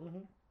over the world.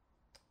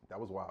 That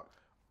was wild.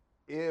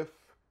 If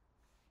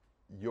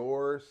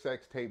your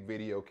sex tape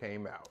video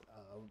came out,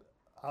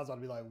 I was about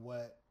to be like,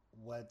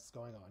 what's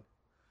going on?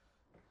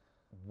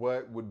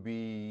 What would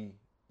be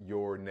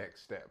your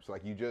next steps?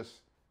 Like, you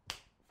just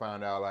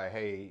found out, like,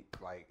 hey,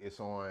 like, it's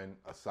on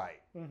a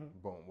site.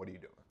 Boom. What are you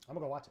doing? I'm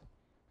gonna go watch it.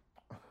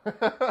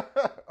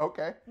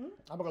 Okay.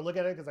 I'm gonna look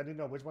at it because I need to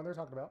know which one they're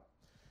talking about.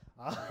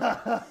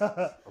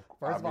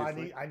 First of all, I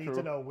need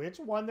to know which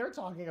one they're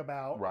talking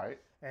about. Right.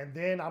 And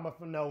then I'm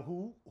gonna know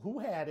who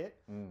had it,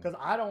 because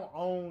I don't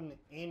own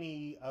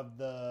any of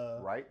the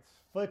rights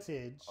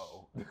footage.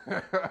 Oh.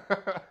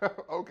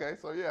 Okay,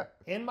 so yeah.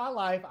 In my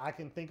life, I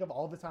can think of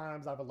all the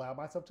times I've allowed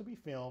myself to be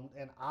filmed,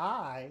 and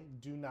I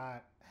do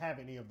not have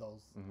any of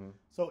those.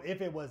 So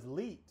if it was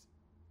leaked,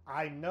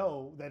 I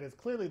know that it's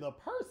clearly the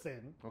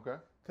person. Okay.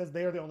 Because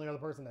they're the only other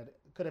person that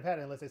could have had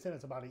it unless they sent it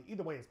to somebody.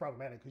 Either way, it's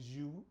problematic because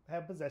you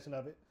have possession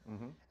of it.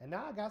 And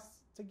now I got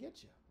to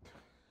get you.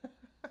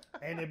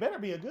 And it better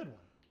be a good one.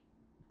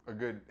 A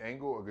good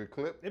angle, a good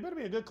clip. It better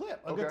be a good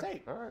clip, a good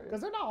tape, all right.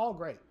 because they're not all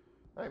great.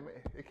 Hey, man,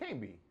 it can't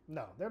be.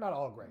 No, they're not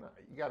all great. No,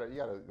 you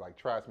gotta like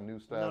try some new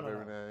stuff No.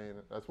 every day.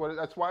 That's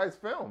why it's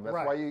filmed. That's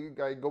why you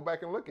gotta go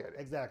back and look at it.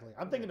 Exactly.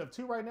 I'm thinking of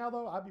 2 right now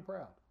though. I'd be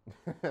proud.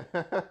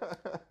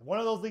 One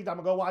of those leaks I'm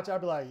gonna go watch. I'll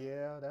be like,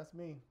 yeah, that's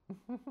me.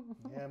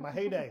 Yeah, my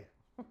heyday.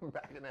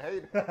 Back in the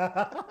heyday.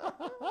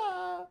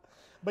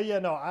 But yeah,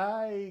 no,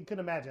 I can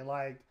imagine.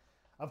 Like,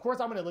 of course,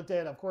 I'm gonna look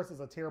at. Of course, it's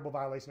a terrible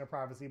violation of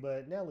privacy.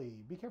 But Nelly,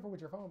 be careful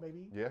with your phone,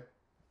 baby.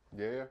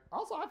 Yeah.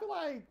 Also, I feel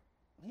like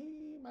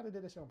he might have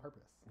did this shit on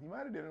purpose. He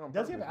might have did it on purpose.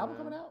 Does he have an album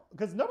coming out?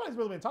 Because nobody's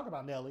really been talking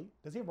about Nelly.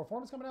 Does he have a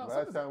performance coming out?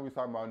 Last time we was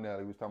talking about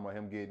Nelly, we was talking about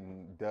him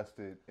getting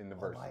dusted in the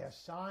verses. By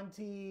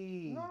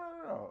Ashanti.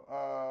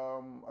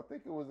 No. I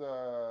think it was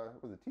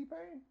it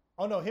T-Pain?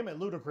 Oh no, him and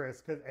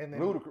Ludacris.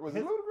 Ludacris. Was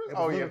it Ludacris?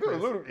 Oh yeah, if it was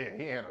Ludacris. Yeah,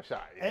 he had no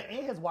shot. Yeah.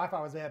 And his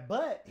Wi-Fi was bad,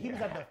 but he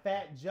was at the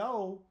Fat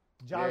Joe.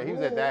 Yeah, he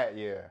was at that.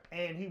 Yeah.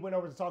 And he went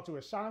over to talk to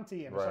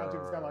Ashanti, and Ashanti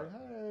was kind of like,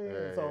 "Hey."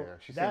 Yeah, so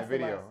she sent the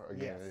video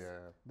again. Yes,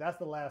 yeah. that's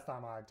the last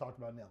time I talked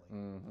about Nelly.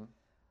 Mm-hmm.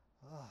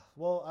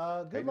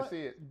 Well, good luck. To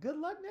see it. Good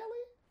luck,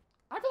 Nelly.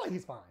 I feel like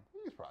he's fine.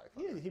 He's probably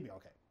fine. He'd be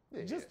okay.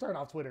 Yeah, Just turn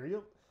off Twitter.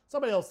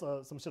 Somebody else,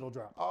 some shit will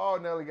drop. All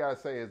Nelly gotta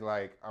say is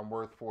like, I'm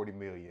worth $40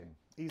 million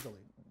Easily.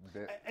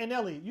 And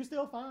Nelly, you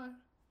still fine?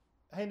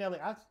 Hey Nelly,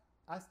 I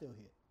still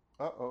hit.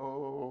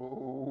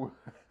 Uh-oh.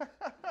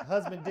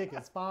 Husband Dick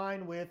is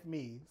fine with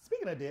me.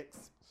 Speaking of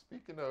dicks.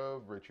 Speaking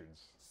of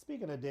Richards.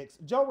 Speaking of dicks,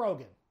 Joe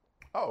Rogan.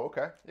 Oh,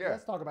 okay. Yeah.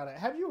 Let's talk about it.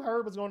 Have you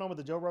heard what's going on with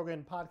the Joe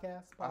Rogan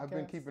podcast? I've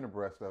been keeping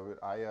abreast of it.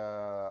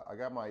 I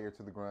got my ear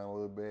to the ground a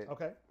little bit.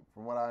 Okay.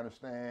 From what I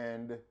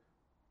understand,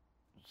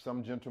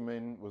 some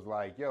gentleman was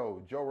like,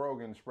 yo, Joe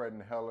Rogan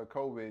spreading hella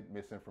COVID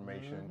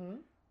misinformation. Mm-hmm.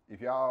 If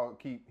y'all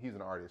he's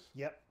an artist.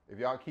 Yep. If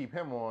y'all keep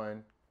him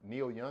on,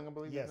 Neil Young, I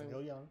believe. Yes,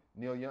 Neil Young.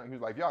 Neil Young. He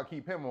was like, if y'all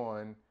keep him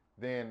on,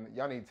 then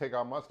y'all need to take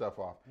all my stuff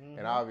off. Mm-hmm.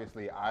 And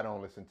obviously, I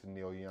don't listen to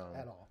Neil Young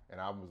At all. And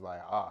I was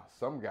like,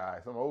 some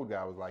old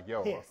guy was like,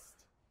 yo,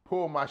 Pissed.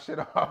 pull my shit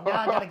off. Now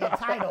I gotta get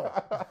title.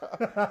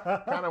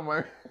 Kind of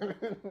my.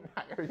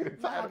 I gotta get a title.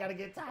 Now I gotta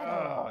get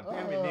title. Oh,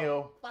 damn it,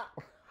 Neil.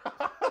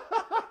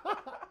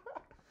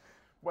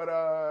 But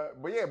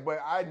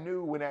I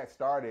knew when that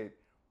started,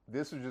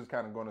 this was just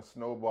kind of going to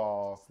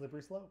snowball.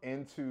 Slippery slope.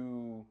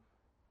 Into,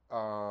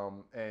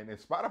 and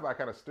Spotify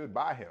kind of stood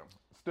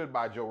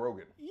by Joe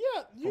Rogan.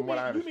 Yeah, you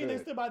mean they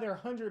stood by their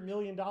 $100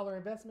 million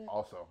investment?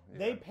 Also, yeah.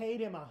 They paid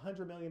him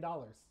 $100 million.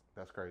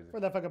 That's crazy. For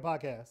that fucking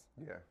podcast.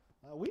 Yeah.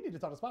 We need to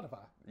talk to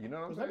Spotify. You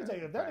know what I'm saying? Let me tell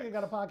you, if that nigga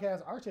got a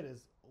podcast, our shit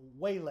is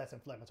way less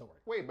inflammatory.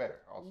 Way better,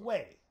 also.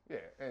 Way. Yeah,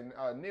 and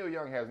Neil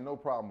Young has no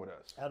problem with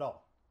us. At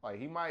all. Like,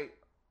 he might,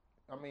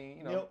 I mean,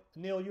 you know.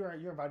 Neil, you're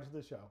invited to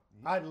the show.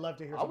 I'd love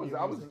to hear some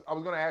I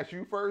was going to ask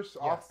you first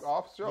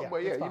off show,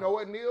 but yeah, you know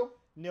what, Neil?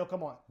 Neil,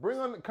 come on.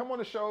 Come on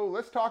the show.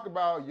 Let's talk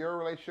about your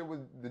relationship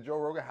with the Joe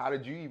Rogan. How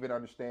did you even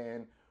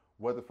understand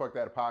what the fuck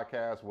that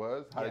podcast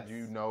was? How did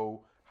you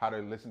know how to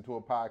listen to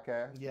a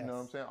podcast? Yes. You know what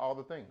I'm saying? All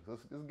the things.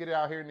 Let's get it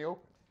out here in the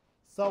open.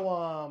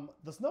 So,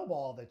 the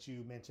snowball that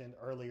you mentioned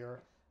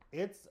earlier,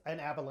 it's an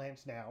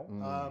avalanche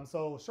now.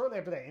 So shortly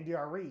after that,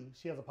 NDRE,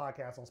 she has a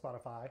podcast on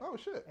Spotify. Oh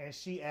shit! And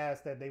she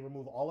asked that they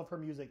remove all of her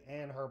music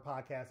and her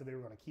podcast, and they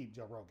were going to keep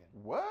Joe Rogan.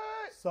 What?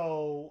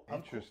 So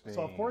interesting.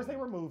 So of course they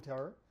removed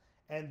her,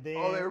 and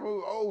then they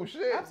removed. Oh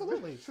shit!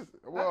 Absolutely.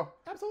 Well,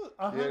 absolutely.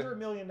 $100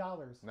 million.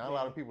 Not a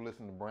lot of people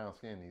listen to brown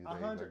skin these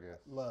days. I guess.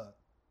 Look,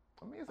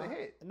 I mean, it's a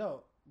hit.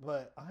 No,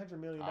 but $100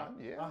 million.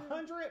 Yeah.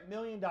 $100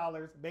 million,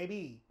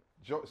 baby.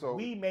 So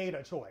we made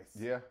a choice.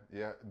 Yeah.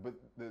 But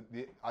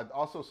I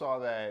also saw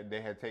that they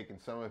had taken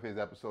some of his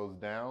episodes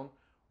down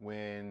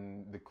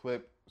when the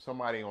clip.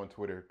 Somebody on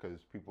Twitter,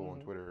 because people on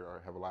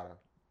Twitter have a little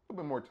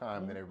bit more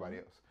time than everybody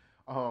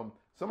else.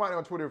 Somebody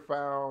on Twitter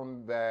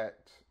found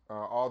that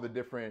all the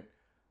different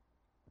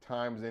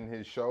times in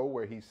his show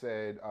where he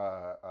said,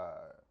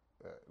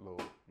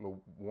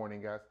 little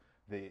warning, guys,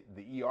 the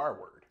ER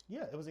word.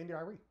 Yeah, it was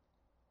NDRE.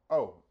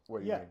 Oh,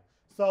 what do you mean?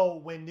 So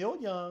when Neil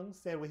Young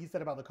said what he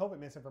said about the COVID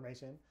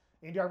misinformation,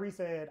 NDRE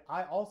said,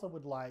 I also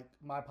would like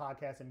my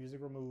podcast and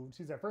music removed.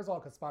 She said, first of all,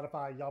 because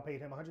Spotify, y'all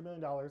paid him $100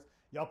 million.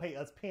 Y'all pay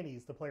us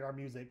pennies to play our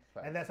music.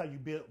 Right. And that's how you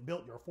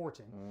built your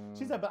fortune.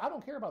 She said, but I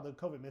don't care about the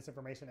COVID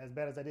misinformation as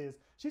bad as it is.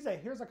 She said,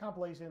 here's a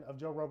compilation of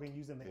Joe Rogan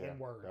using the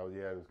N-word. Oh,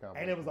 yeah, it was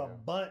and it was a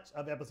bunch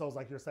of episodes,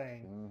 like you're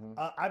saying.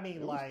 I mean,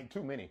 it like...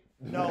 too many.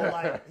 No,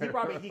 like,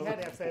 he had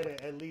to have said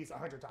it at least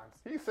 100 times.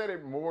 He said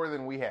it more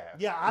than we have.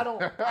 Yeah,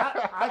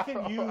 I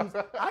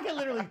can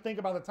literally think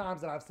about the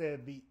times that I've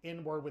said the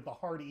N-word with the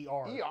hard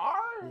ER.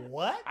 ER?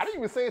 What? I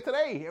didn't even say it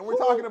today, and we're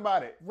talking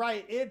about it.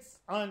 Right, it's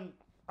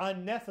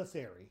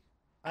unnecessary.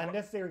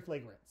 Unnecessary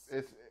flagrants.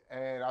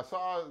 And I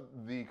saw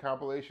the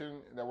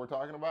compilation that we're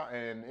talking about,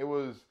 and it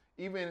was,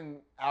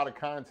 even out of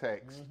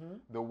context,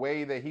 the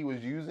way that he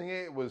was using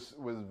it was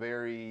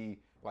very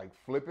like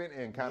flippant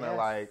and kind of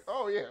like,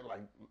 oh yeah, like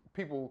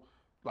people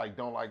like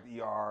don't like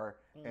the ER,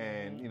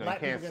 and you know,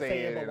 Black you can't people say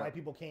it, but white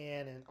people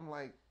can. And I'm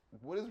like,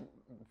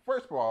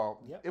 first of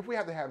all, Yep. if we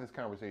have to have this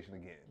conversation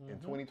again in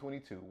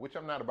 2022, which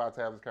I'm not about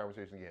to have this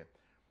conversation again,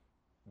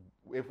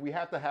 if we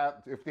have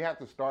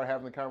to start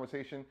having the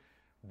conversation,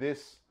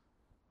 this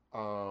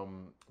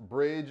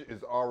bridge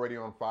is already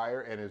on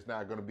fire and it's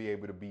not going to be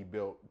able to be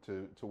built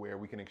to where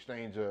we can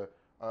exchange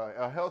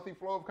a healthy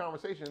flow of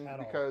conversation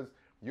because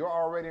you're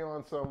already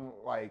on some,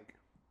 like,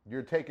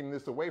 you're taking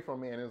this away from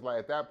me, and it's like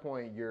at that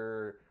point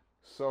you're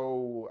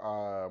so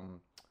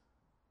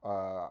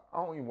I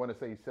don't even want to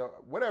say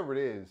whatever it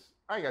is.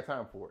 I ain't got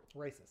time for it.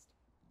 Racist.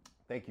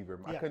 Thank you very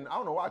much. Yeah. I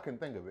don't know why I couldn't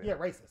think of it. Yeah,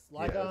 racist.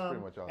 Like, that's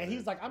pretty much all and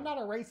he's like, I'm not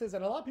a racist.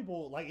 And a lot of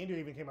people, like India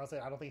even came out and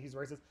said, I don't think he's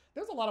racist.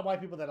 There's a lot of white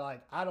people that are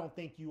like, I don't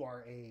think you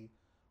are a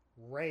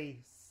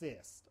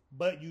racist,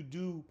 but you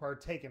do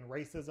partake in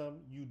racism.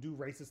 You do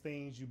racist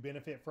things. You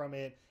benefit from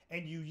it.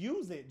 And you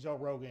use it, Joe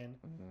Rogan,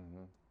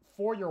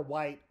 for your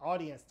white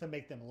audience to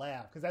make them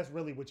laugh. Because that's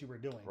really what you were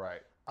doing.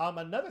 Right.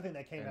 Another thing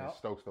that came out. It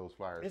stokes those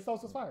fires. It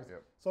stokes those fires.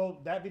 Yep. So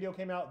that video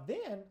came out.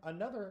 Then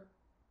another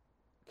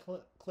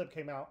clip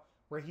came out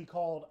where he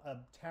called a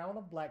town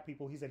of black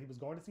people. He said he was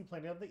going to see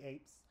Planet of the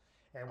Apes.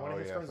 And one of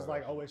his friends was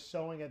like, oh, it's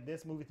showing at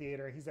this movie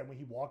theater. He said when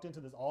he walked into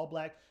this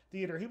all-black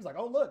theater, he was like,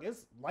 oh, look,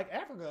 it's like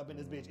Africa up in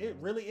this bitch. It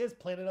really is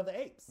Planet of the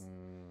Apes.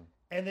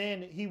 And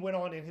then he went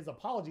on in his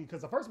apology,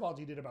 because the first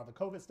apology he did about the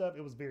COVID stuff,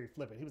 it was very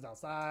flippant. He was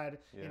outside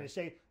in his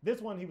shade.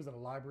 This one, he was in a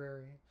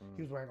library.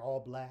 He was wearing all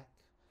black.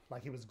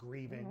 Like he was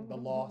grieving the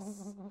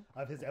loss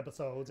of his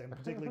episodes and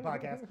particularly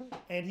podcasts.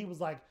 And he was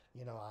like,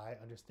 you know, I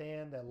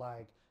understand that,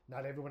 like,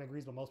 not everyone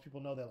agrees, but most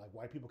people know that, like,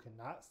 white people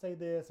cannot say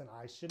this, and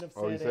I shouldn't have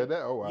said it. Oh, he said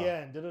that? Oh, wow.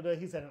 Yeah, and da-da-da.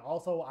 He said, and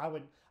also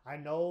I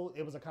know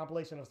it was a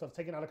compilation of stuff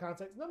taken out of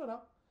context.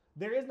 No.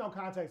 There is no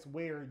context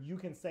where you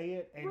can say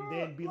it and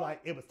then be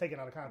like, it was taken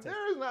out of context.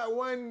 There is not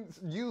one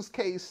use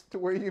case to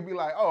where you'd be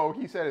like, oh,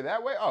 he said it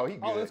that way? Oh, he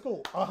good. Oh, it's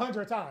cool.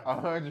 100 times.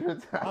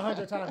 100 times.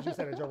 100 times you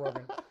said it, Joe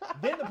Rogan.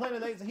 Then the Planet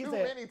of the Apes, he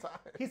said, many times.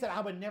 He said, I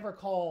would never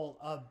call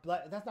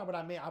black, that's not what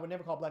I meant. I would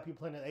never call black people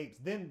Planet of the Apes.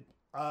 Then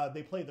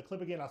they played the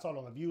clip again. I saw it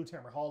on The View,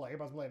 Tamara Hall, like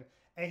everybody's playing it.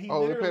 And he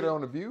they played it on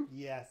The View?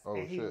 Yes. Oh,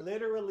 and he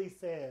literally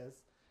says,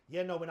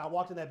 yeah, no, when I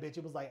walked in that bitch,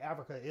 it was like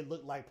Africa. It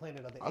looked like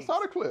Planet of the Apes. I saw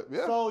the clip,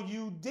 yeah. So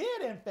you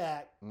did, in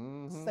fact,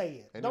 say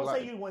it. And don't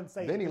say you wouldn't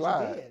say then it. Then he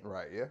lied. lied. You did.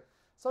 Right, yeah.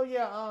 So,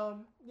 yeah,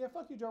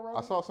 fuck you, Joe Rogan.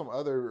 I saw some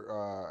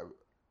other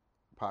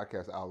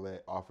podcast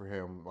outlet offer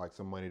him, like,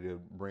 some money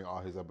to bring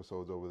all his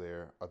episodes over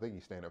there. I think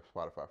he's staying up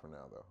Spotify for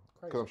now, though.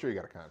 Because I'm sure he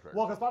got a contract.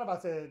 Well, because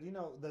Spotify said, you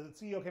know, the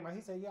CEO came out,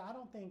 he said, yeah, I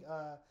don't think,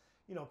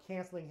 you know,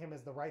 canceling him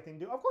is the right thing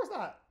to do. Of course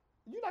not.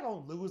 You're not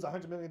going to lose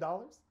 $100 million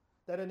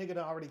that a nigga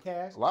done already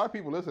cashed. A lot of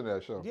people listen to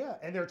that show. Yeah,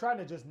 and they're trying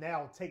to just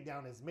now take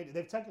down as many.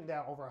 They've taken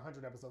down over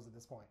 100 episodes at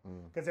this point.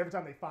 Because every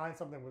time they find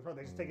something with her,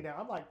 they just take it down.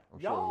 I'm like,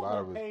 y'all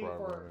sure pay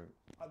for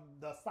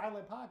the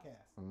silent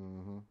podcast.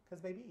 Because,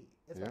 baby,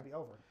 it's going to be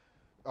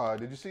over.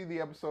 Did you see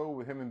the episode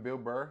with him and Bill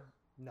Burr?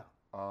 No.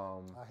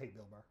 I hate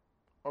Bill Burr.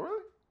 Oh,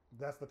 really?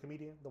 That's the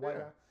comedian, the white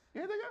guy?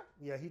 Yeah, that guy?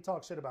 Yeah, he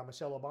talked shit about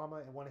Michelle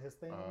Obama in one of his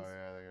things. Oh,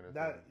 yeah.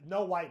 That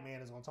no white man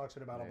is going to talk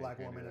shit about a black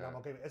woman, and I'm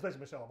okay with it, especially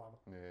Michelle Obama.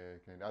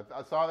 Yeah,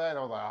 I saw that, and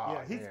I was like,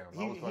 oh, yeah,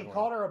 damn. He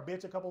called her a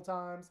bitch a couple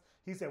times.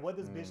 He said, what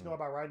does bitch know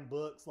about writing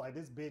books? Like,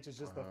 this bitch is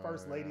just the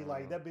first lady.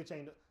 Like, that bitch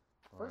ain't...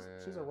 First,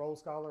 she's a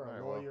Rhodes Scholar,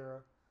 a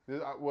lawyer.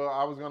 Well,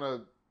 I was going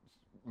to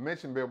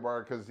mention Bill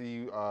Burr because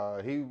he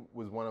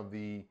was one of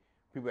the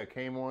people that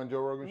came on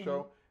Joe Rogan's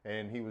show.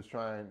 And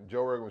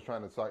Joe Rogan was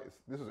trying to say,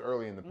 this was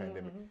early in the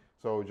pandemic.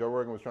 So Joe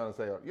Rogan was trying to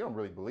say, oh, you don't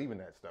really believe in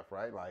that stuff,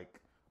 right? Like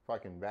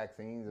fucking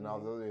vaccines and all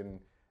this other.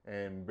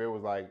 And Bill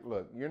was like,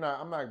 look,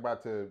 I'm not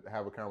about to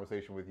have a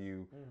conversation with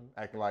you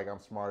acting like I'm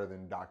smarter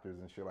than doctors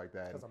and shit like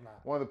that. 'Cause I'm not.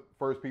 One of the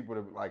first people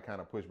to like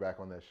kind of push back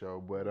on that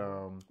show. But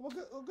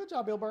well, good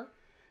job, Bill Burr.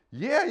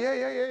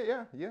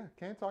 Yeah.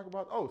 Can't talk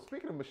about. Oh,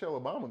 speaking of Michelle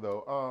Obama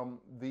though,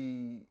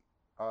 the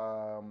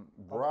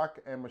Barack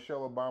and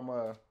Michelle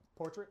Obama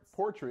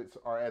portraits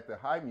are at the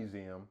High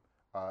Museum.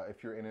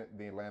 If you're in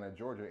the Atlanta,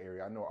 Georgia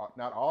area, I know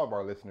not all of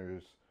our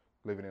listeners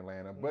live in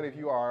Atlanta, but if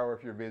you are or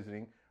if you're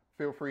visiting,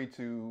 feel free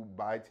to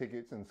buy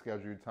tickets and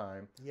schedule your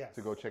time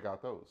to go check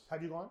out those.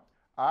 Have you gone?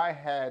 I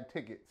had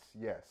tickets,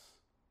 yes.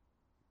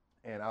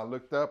 And I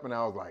looked up and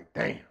I was like,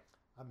 damn.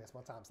 I missed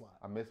my time slot.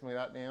 I missed my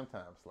damn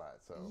time slot.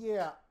 So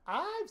yeah,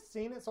 I've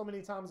seen it so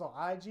many times on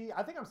IG.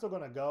 I think I'm still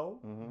gonna go,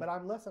 but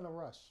I'm less in a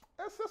rush.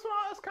 That's kind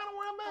of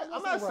where I'm at.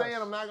 I'm not saying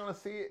I'm not gonna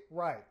see it.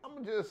 Right.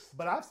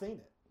 But I've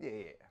seen it.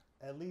 Yeah.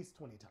 At least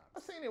 20 times. I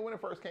seen it when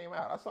it first came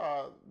out. I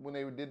saw when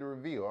they did the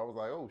reveal. I was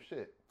like, oh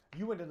shit.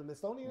 You went to the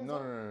Smithsonian?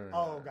 No.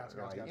 Oh, gotcha.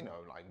 You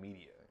know, like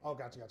media. Oh,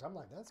 gotcha. I'm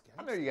like, that's gangsta.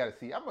 I know you got to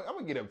see. I'm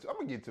gonna get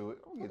to it.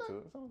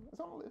 It's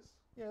on the list.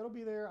 Yeah, it'll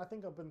be there. I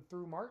think up and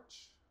through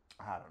March.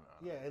 I don't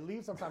know. Yeah, it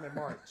leaves sometime in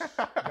March,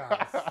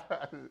 guys.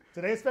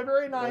 Today's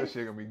February 9th. That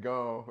shit gonna be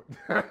gone.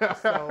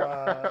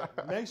 So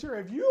make sure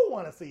if you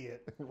want to see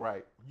it,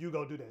 right, you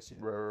go do that shit.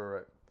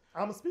 Right.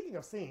 Speaking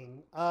of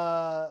seeing,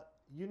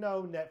 you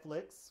know,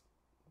 Netflix,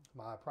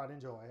 my pride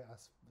and joy,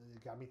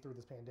 got me through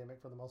this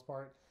pandemic for the most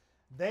part.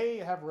 They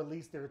have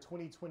released their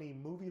 2020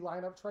 movie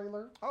lineup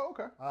trailer. Oh,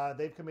 okay.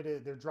 They've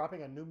committed. They're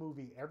dropping a new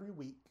movie every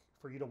week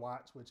for you to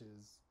watch, which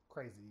is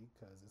crazy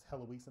because it's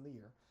hella weeks in the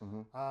year.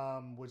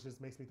 Mm-hmm. Which just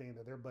makes me think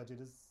that their budget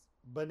is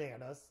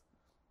bananas.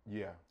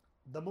 Yeah.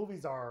 The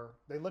movies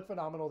they look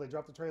phenomenal. They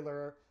dropped the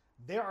trailer.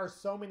 There are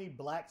so many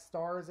black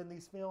stars in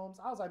these films.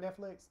 I was like,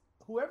 Netflix,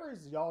 whoever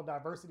is y'all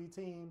diversity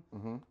team,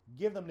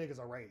 give them niggas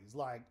a raise.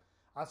 Like,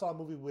 I saw a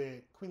movie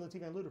with Queen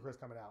Latifah and Ludacris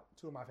coming out.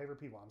 Two of my favorite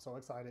people. I'm so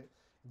excited.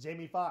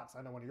 Jamie Foxx,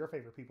 I know one of your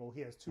favorite people.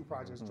 He has 2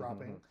 projects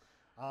dropping.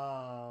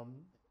 Go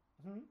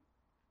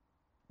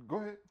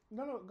ahead.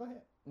 No, go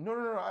ahead.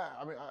 No.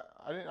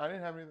 I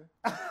didn't have anything.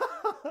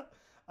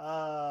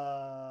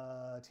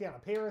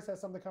 Tiana Paris has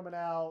something coming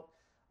out.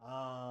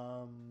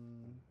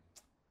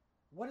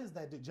 What is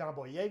that dude? John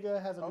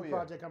Boyega has a new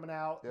project coming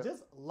out. Yep.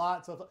 Just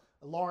lots of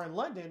Lauren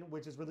London,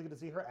 which is really good to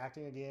see her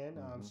acting again.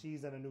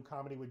 She's in a new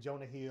comedy with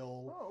Jonah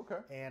Hill. Oh,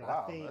 okay. And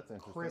I think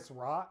Chris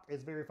Rock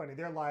is very funny.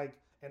 They're like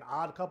an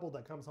odd couple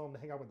that comes home to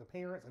hang out with the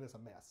parents, and it's a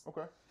mess.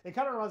 Okay. It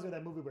kind of reminds me of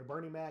that movie with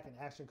Bernie Mac and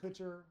Ashton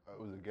Kutcher.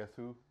 Was it Guess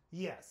Who?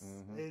 Yes.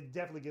 It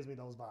definitely gives me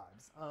those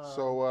vibes.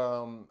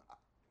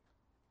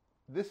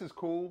 This is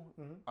cool.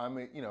 I'm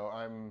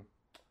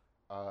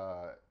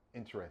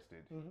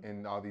interested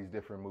in all these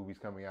different movies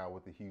coming out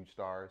with the huge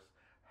stars.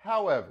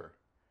 However,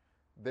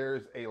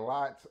 there's a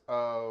lot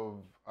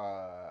of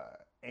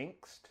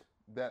angst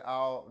that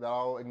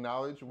I'll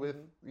acknowledge with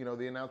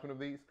the announcement of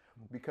these,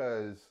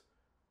 because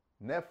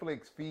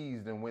Netflix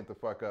fees then went the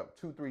fuck up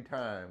 2-3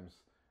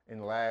 times in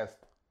the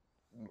last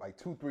like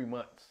 2-3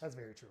 months. That's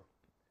very true.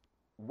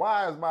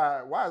 Why is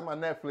my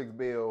Netflix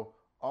bill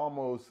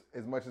almost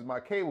as much as my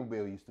cable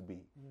bill used to be?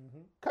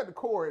 Cut the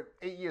cord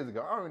 8 years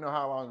ago. I don't even know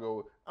how long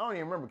ago. I don't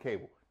even remember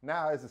cable.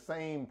 Now it's the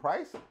same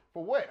price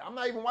for what? I'm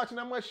not even watching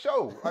that much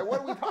show. Like, what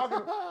are we talking?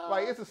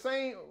 Like, it's the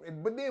same.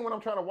 But then when I'm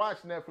trying to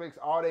watch Netflix,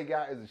 all they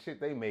got is the shit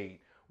they made.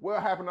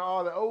 What happened to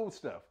all the old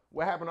stuff?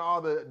 What happened to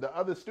all the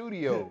other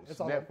studios?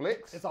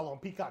 Netflix. It's all on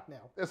Peacock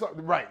now.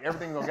 Right.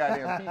 Everything's on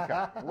goddamn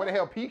Peacock. Where the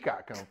hell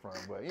Peacock come from?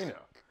 But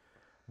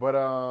But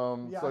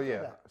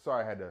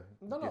sorry I had to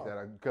get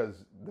that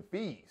because the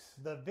fees.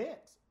 The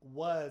event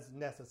was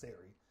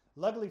necessary.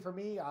 Luckily for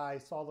me, I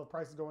saw the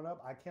prices going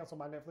up. I canceled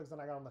my Netflix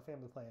and I got on the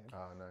family plan.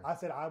 Oh, nice. I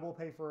said I will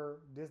pay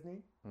for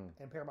Disney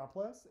and Paramount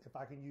Plus if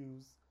I can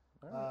use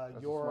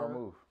that's your a smart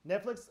move.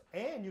 Netflix,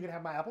 and you can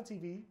have my Apple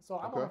TV. So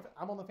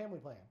I'm on the family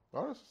plan.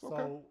 Oh, that's okay.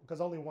 So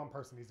because only one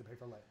person needs to pay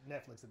for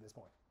Netflix at this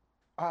point.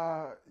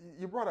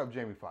 You brought up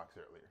Jamie Foxx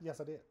earlier. Yes,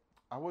 I did.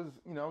 I was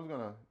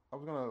gonna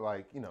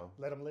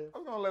let him live. I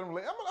was gonna let him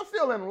live. I'm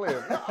still letting him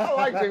live. I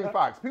like Jamie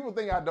Foxx. People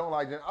think I don't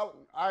like Jamie.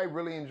 I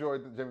really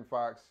enjoyed Jamie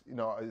Foxx.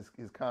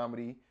 His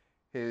comedy,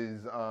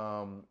 his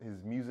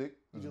music.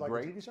 Did you like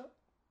great. the TV show?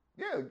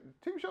 Yeah,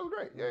 TV show's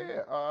great.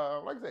 Yeah.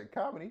 Like I said,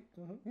 comedy.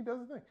 He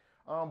does his thing.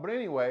 But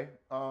anyway,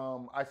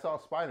 I saw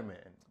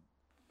Spider-Man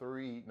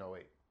 3. No,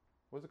 wait.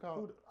 What's it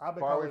called?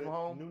 Far Away From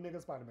Home. New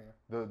nigga Spider-Man.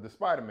 The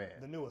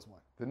Spider-Man. The newest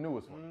one. The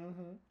newest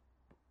one.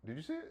 Did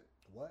you see it?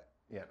 What?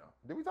 Yeah, no.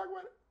 Did we talk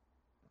about it?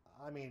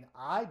 I mean,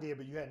 I did,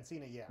 but you hadn't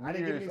seen it yet. I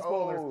didn't give any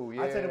spoilers. Oh,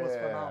 yeah. I said it was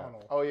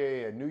phenomenal. Oh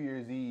yeah. New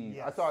Year's Eve.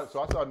 Yes. I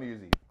saw New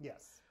Year's Eve.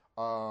 Yes.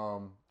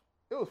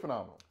 It was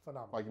phenomenal.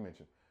 Phenomenal. Like you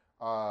mentioned.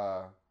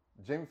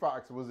 Jamie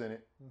Foxx was in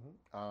it.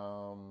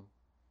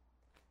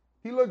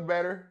 He looked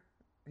better.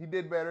 He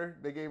did better.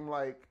 They gave him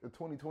like a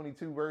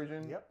 2022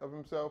 version of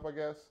himself, I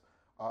guess.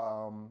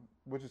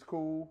 Which is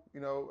cool.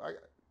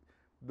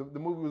 The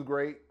movie was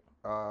great.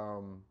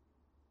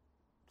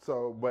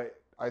 But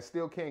I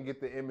still can't get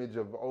the image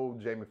of old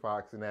Jamie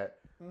Foxx in that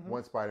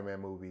one Spider-Man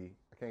movie.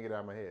 I can't get it out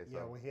of my head.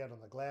 Yeah, when he had on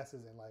the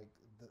glasses and like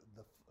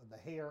the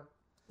hair.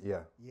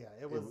 Yeah. Yeah,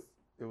 it was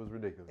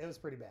ridiculous. It was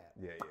pretty bad.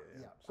 Yeah.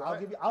 So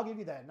I'll give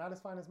you that. Not his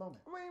finest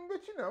moment. I mean,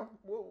 but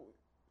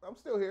I'm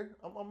still here.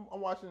 I'm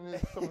watching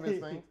some of his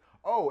things.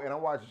 Oh, and I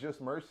watched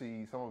some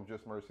of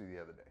Just Mercy the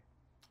other day.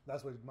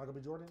 That's with Michael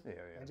B. Jordan? Yeah.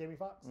 And Jamie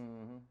Foxx?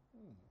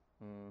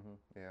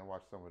 Yeah, I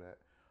watched some of that.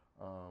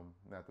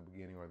 Not the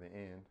beginning or the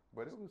end,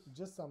 but it was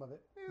just some of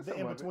it. The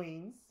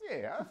in-betweens.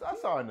 Yeah, I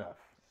saw enough.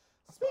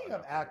 Speaking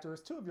of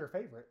actors, 2 of your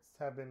favorites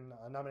have been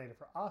nominated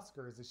for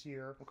Oscars this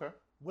year. Okay.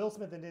 Will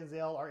Smith and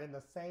Denzel are in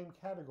the same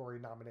category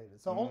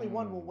nominated, so only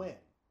one will win.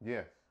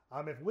 Yeah.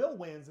 If Will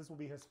wins, this will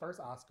be his first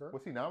Oscar.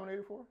 What's he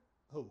nominated for?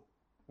 Who?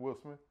 Will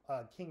Smith.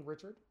 King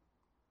Richard.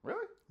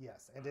 Really?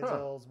 Yes, and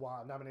Denzel's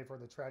nominated for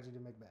The Tragedy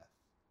of Macbeth.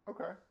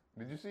 Okay.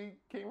 Did you see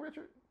King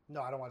Richard?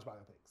 No, I don't watch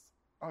biopics.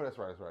 Oh, that's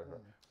right.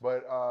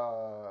 But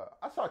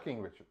I saw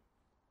King Richard.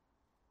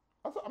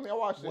 I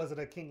watched it. Was it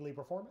a kingly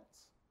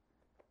performance?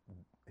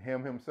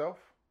 Him himself?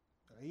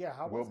 Yeah,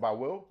 how was it? By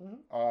Will?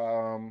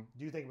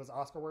 Do you think it was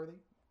Oscar worthy?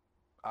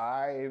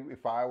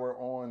 If I were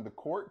on the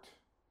court,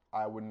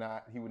 he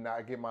would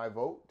not get my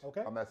vote.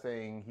 Okay. I'm not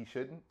saying he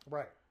shouldn't.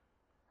 Right.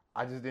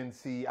 I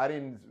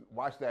didn't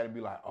watch that and be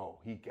like, oh,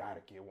 he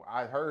gotta get one.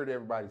 I heard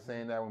everybody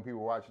saying that when people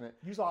were watching it.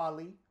 You saw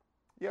Ali?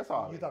 Yeah, I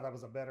saw it. You thought that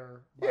was a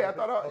better Yeah, I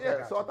thought. Okay, Yeah,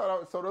 gotcha. so I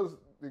thought. So those.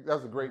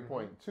 That's a great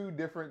point. Two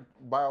different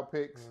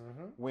biopics.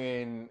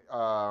 When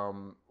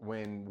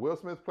Will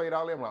Smith played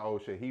Ali, I'm like, oh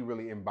shit, he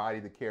really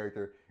embodied the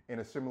character in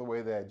a similar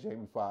way that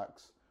Jamie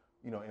Foxx,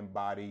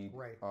 embodied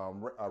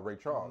Ray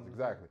Charles.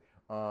 Exactly.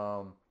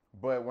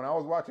 But when I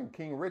was watching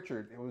King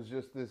Richard, it was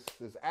just this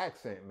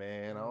accent,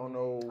 man. I don't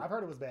know. I've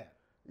heard it was bad.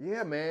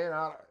 Yeah, man.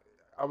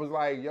 I was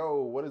like,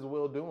 yo, what is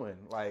Will doing?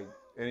 Like,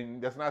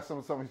 and that's not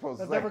something he's supposed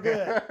to say. That's never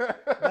good.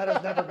 That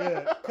is never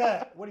good.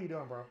 Cut. What are you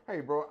doing, bro? Hey,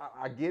 bro,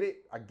 I get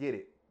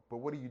it. But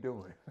what are you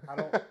doing?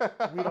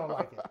 We don't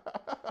like it.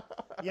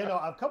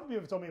 A couple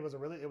people told me it was a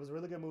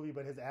really good movie,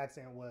 but his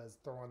accent was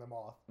throwing them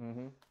off.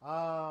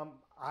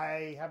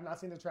 I have not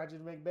seen The Tragedy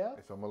of Macbeth.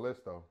 It's on my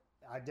list though.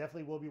 I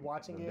definitely will be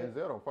watching it.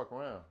 Denzel don't fuck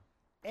around.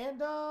 And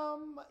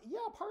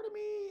part of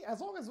me, as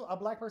long as a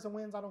black person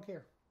wins, I don't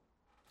care.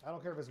 I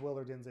don't care if it's Will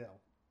or Denzel.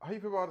 How you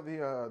feel about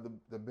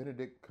the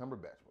Benedict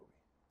Cumberbatch movie?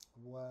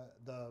 What,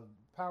 the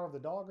Power of the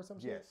Dog or some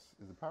shit? Yes.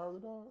 Is it Power of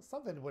the Dog?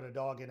 Something with a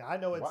dog in it. I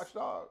know it's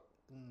Watchdog.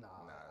 Nah,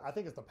 I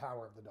think it's The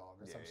Power of the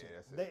Dog or some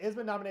shit. That's It's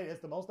been nominated.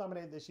 It's the most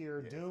nominated this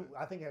year. Yeah, Dune,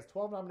 I think it has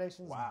 12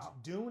 nominations. Wow.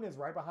 Dune is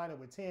right behind it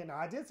with 10. Now,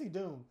 I did see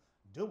Dune.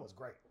 Dune was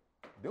great.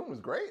 Dune was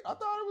great. I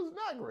thought it was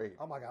not great.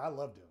 Oh my God, I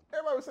love Dune.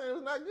 Everybody was saying it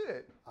was not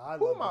good.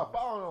 Who am I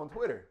following on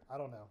Twitter? I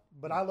don't know,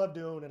 but I love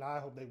Dune, and I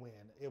hope they win.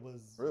 It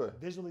was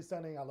visually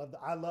stunning.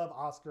 I love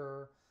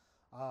Oscar.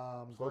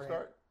 Slow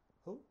start.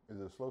 Who is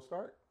it? A slow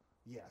start?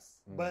 Yes,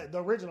 but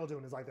the original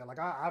Dune is like that. Like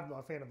I'm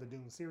a fan of the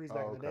Dune series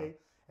back in the day,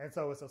 and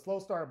so it's a slow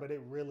start, but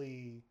it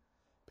really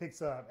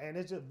picks up, and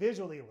it's just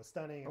visually it was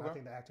stunning, and I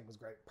think the acting was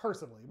great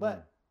personally.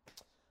 But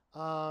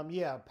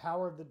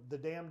Power of the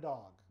Damn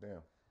Dog.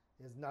 Damn.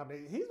 Is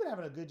nominated. He's been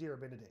having a good year,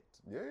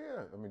 Benedict.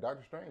 Yeah. I mean,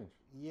 Doctor Strange.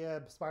 Yeah,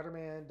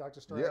 Spider-Man, Doctor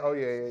Strange. Yeah. Oh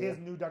yeah. His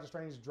new Doctor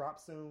Strange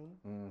drops soon.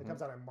 It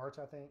comes out in March,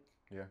 I think.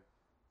 Yeah.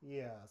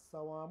 Yeah.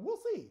 So we'll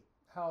see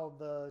how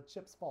the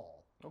chips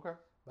fall. Okay.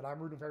 But I'm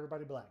rooting for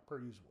everybody black per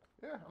usual.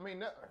 Yeah. I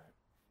mean,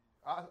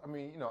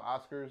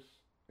 Oscars.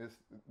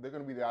 They're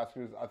going to be the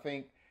Oscars. I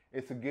think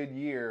it's a good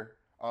year.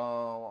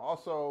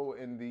 Also,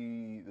 in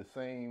the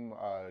same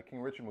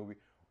King Richard movie.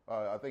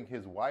 I think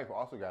his wife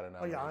also got a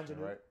nomination, Anjanou.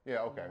 right?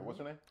 Yeah, okay. What's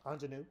her name?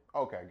 Anjanou.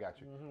 Okay, got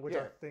you. Which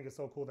I think is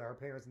so cool that her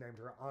parents named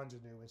her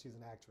Anjanou and she's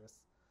an actress.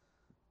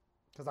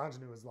 Because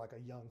Anjanou is like a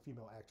young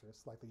female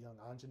actress, like the young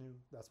Anjanou.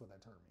 That's what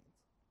that term means.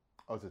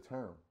 Oh, it's a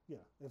term? Yeah.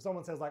 If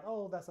someone says like,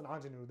 oh, that's an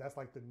Anjanou, that's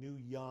like the new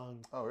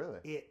young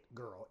it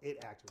girl,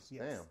 it actress.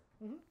 Yes.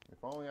 Damn.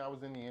 If only I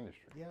was in the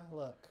industry. Yeah,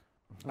 look.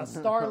 A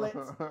starlet.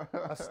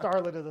 A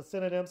starlet is a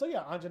synonym. So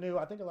yeah, Anjanou,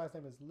 I think her last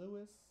name is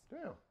Lewis.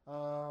 Damn.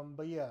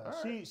 But yeah,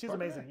 right. she's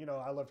amazing.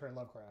 I loved her in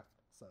Lovecraft.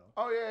 So.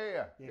 Oh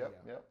yeah.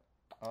 Yep.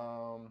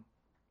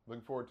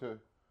 Looking forward to.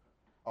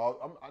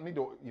 I need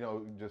to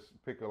just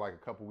pick like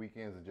a couple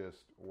weekends and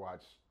just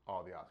watch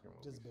all the Oscar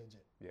movies. Just binge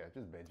it. Yeah,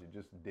 just binge it.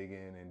 Just dig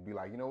in and be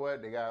like, you know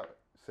what? They got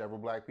several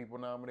black people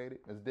nominated.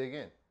 Let's dig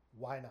in.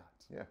 Why not?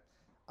 Yeah.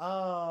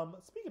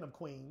 Speaking of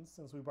queens,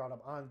 since we brought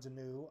up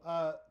Anjanou,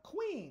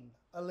 Queen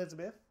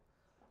Elizabeth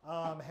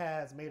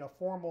has made a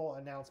formal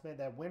announcement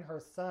that when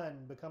her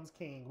son becomes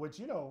king, which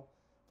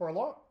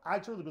I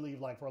truly believe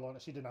for a long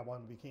time she did not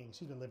want him to be king.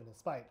 She's been living in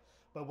spite.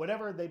 But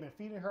whatever they've been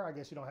feeding her, I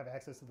guess she don't have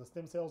access to the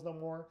stem cells no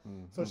more.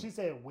 So she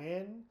said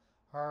when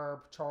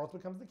Charles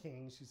becomes the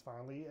king, she's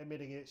finally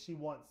admitting it. She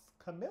wants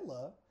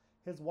Camilla,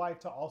 his wife,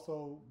 to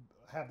also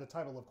have the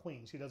title of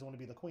queen. She doesn't want to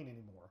be the queen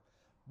anymore,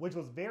 which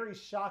was very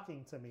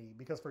shocking to me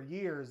because for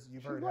years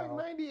she's heard like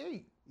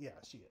 98. Yeah,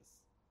 she is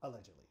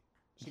allegedly.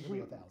 She could be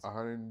 1,000.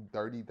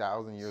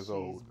 130,000 years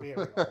old. She's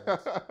very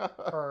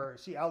old.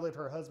 She outlived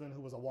her husband,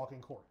 who was a walking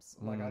corpse.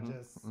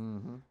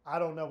 I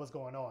don't know what's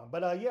going on.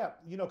 But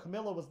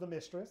Camilla was the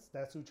mistress.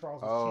 That's who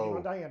Charles was cheating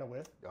on Diana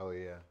with. Oh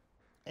yeah.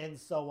 And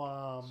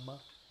so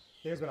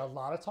there's been a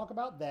lot of talk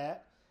about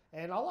that.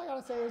 And all I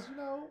gotta say is,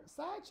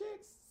 side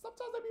chicks,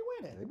 sometimes they be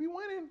winning. They be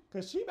winning.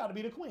 Because she about to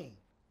be the queen.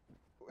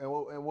 And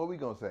what we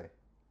gonna say?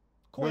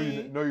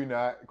 Queen. No, you're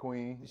not,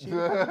 queen. She queen.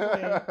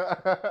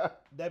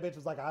 That bitch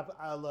was like,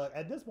 I look,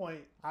 at this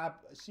point,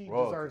 she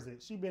deserves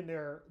it. She been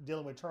there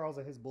dealing with Charles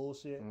and his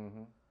bullshit.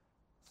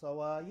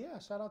 So,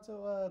 shout out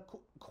to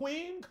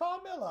Queen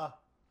Camilla.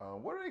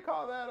 What do they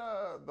call that?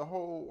 The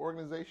whole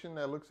organization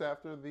that looks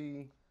after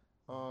the...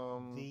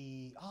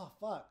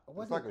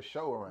 It's like a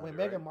show around when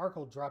Meghan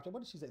Markle dropped it.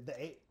 What did she say?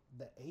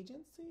 The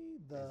agency?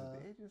 Is it the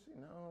agency?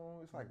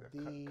 No, it's like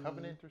the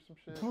covenant or some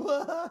shit.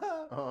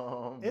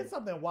 It's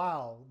something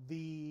wild.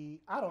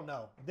 I don't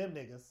know. Them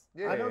niggas.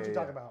 Yeah, I know what you're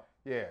talking about.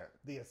 Yeah.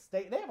 The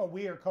estate. They have a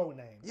weird code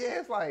name.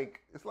 Yeah, it's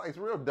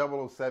real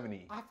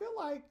 007-y. I feel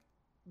like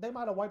they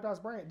might have wiped out his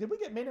brain. Did we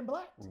get Men in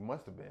Black? We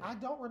must have been. I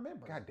don't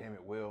remember. God damn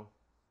it, Will.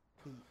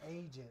 The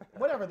agent.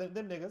 Whatever,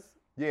 them niggas.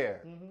 Yeah.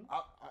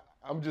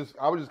 I was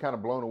just kind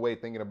of blown away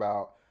thinking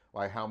about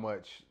like how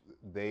much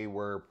they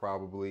were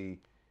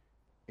probably,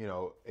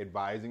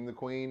 advising the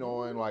queen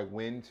on like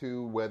when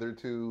to, whether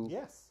to.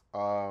 Yes.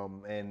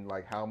 And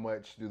like how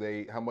much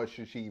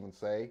should she even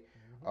say?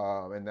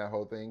 And that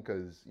whole thing,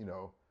 because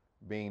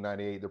being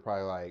 98, they're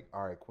probably like,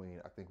 all right, Queen,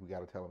 I think we got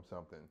to tell him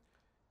something.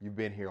 You've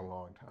been here a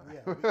long time.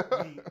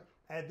 Yeah,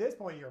 at this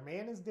point, your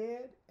man is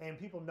dead, and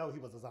people know he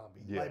was a zombie.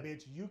 Yeah. Like,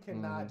 bitch, you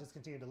cannot just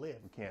continue to live.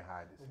 We can't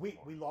hide this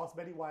We lost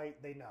Betty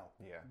White. They know.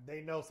 Yeah.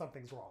 They know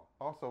something's wrong.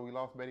 Also, we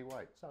lost Betty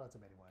White. Shout out to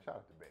Betty White. Shout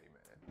out to Betty,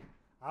 man.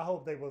 I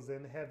hope they was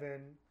in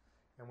heaven,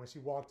 and when she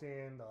walked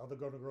in, the other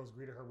Golden Girls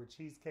greeted her with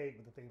cheesecake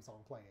with the theme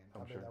song playing. I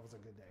bet that was a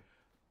good day.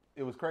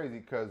 It was crazy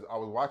because I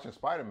was watching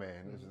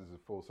Spider-Man. This is a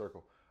full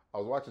circle. I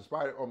was watching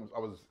I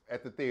was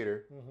at the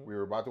theater. We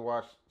were about to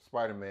watch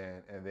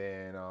Spider-Man, and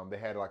then they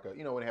had like a,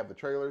 when they have the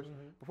trailers.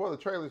 Before the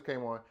trailers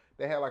came on,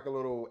 they had like a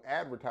little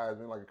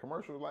advertisement, like a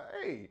commercial, like,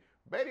 "Hey,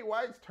 Betty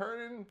White's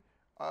turning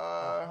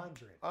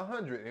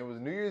 100." It was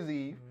New Year's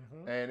Eve,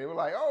 and it was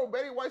like, "Oh,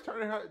 Betty White's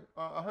turning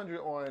 100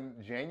 on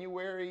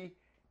January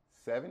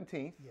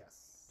 17th."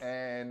 Yes.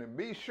 And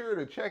be sure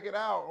to check it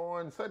out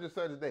on such and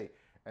such a day.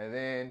 And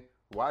then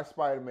watch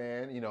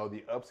Spider-Man,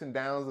 the ups and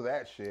downs of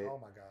that shit. Oh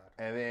my God.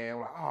 And then,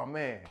 like, oh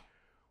man,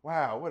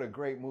 wow, what a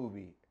great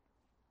movie.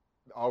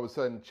 All of a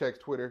sudden, checks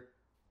Twitter,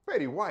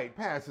 Betty White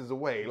passes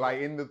away.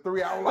 Like in the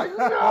 3 hours, like,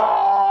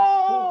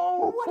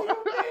 no! What do you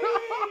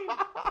mean?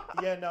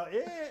 Yeah, no,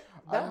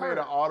 I made an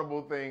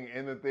audible thing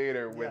in the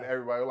theater with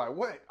everybody like,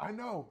 what? I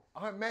know,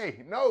 Aunt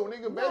May. No,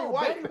 nigga, Betty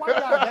White. Betty White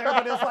got there,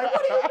 but it's like,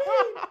 what do you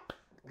mean?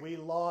 We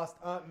lost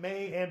Aunt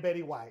May and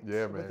Betty White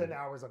within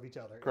hours of each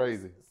other.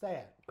 Crazy. It's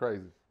sad.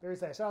 Crazy. Very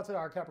sad. Shout out to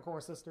our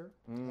Capricorn sister,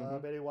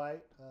 Betty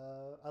White,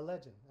 a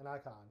legend, an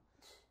icon,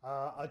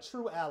 a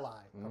true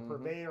ally, a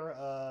purveyor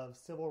of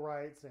civil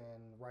rights and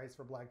rights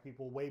for Black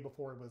people way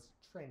before it was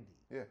trendy.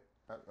 Yeah.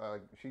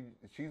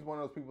 She's one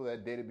of those people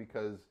that did it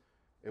because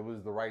it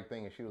was the right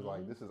thing, and she was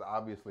like, this is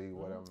obviously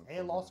what I'm...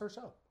 And lost her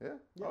show. Yeah?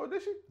 Oh,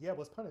 did she? Yeah,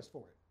 was punished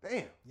for it.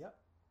 Damn. Yep.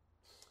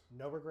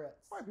 No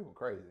regrets. White people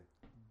crazy.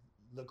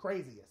 The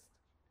craziest.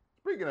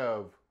 Speaking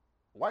of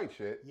white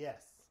shit.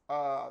 Yes.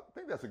 I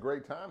think that's a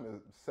great time to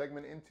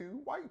segment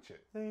into white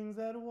shit. Things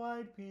that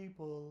white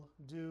people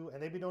do.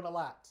 And they be doing a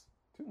lot.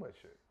 Too much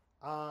shit.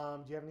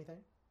 Do you have anything?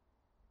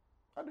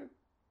 I do. Do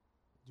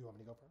you want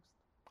me to go first?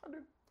 I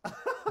do.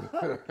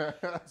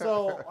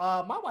 So,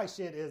 my white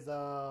shit is,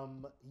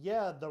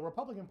 the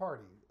Republican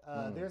Party.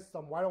 There's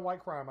some white on white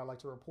crime I'd like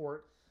to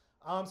report.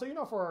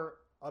 So, for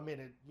a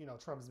minute,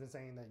 Trump has been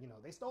saying that,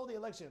 they stole the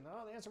election,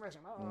 the insurrection,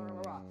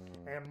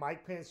 and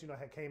Mike Pence,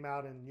 had came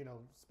out and,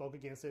 spoke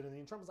against it, and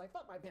then Trump was like,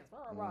 fuck Mike Pence,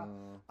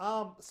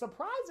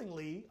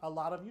 surprisingly, a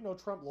lot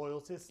of, Trump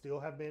loyalists still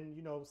have been,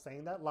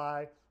 saying that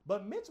lie,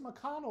 but Mitch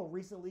McConnell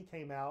recently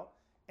came out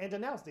and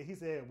denounced it. He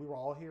said, we were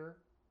all here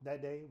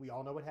that day. We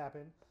all know what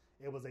happened.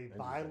 It was a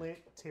violent,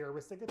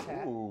 terroristic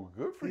attack. Ooh,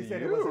 good for you. He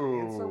said it was an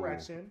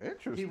insurrection.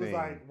 Interesting. He was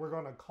like, we're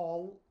going to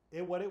call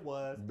it what it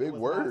was. Big it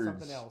was words. not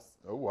something else.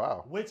 Oh,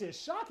 wow. Which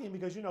is shocking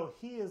because,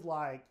 he is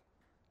like,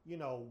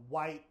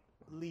 white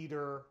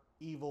leader,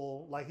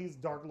 evil. Like, he's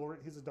Dark Lord.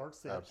 He's a Dark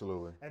Sith.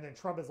 Absolutely. And then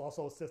Trump is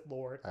also a Sith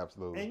Lord.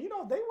 Absolutely. And,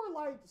 they were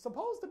like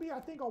supposed to be, I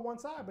think, on one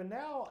side. But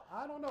now,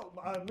 I don't know.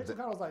 Mitch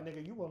McConnell's like,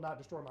 nigga, you will not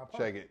destroy my party.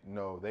 Check it.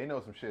 No, they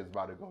know some shit's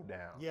about to go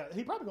down. Yeah,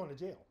 he probably going to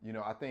jail.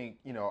 I think,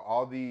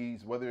 all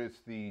these, whether it's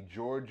the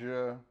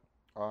Georgia,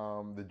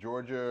 what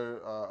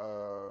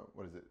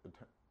is it?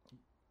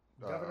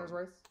 Governor's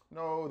race?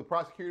 No, the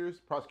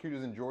prosecutors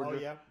in Georgia. Oh,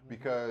 yeah.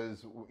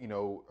 Because,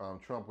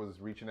 Trump was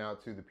reaching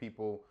out to the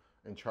people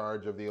in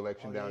charge of the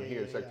election down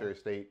here, Secretary of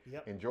State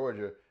in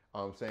Georgia,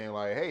 saying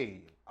like,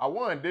 hey, I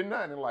won, didn't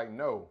I? And they're like,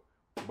 no.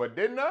 But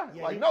didn't I?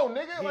 Yeah, no,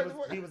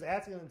 nigga. He was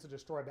asking them to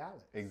destroy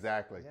ballots.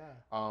 Exactly.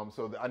 Yeah.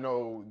 So I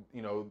know,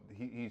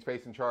 he's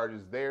facing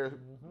charges there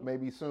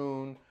maybe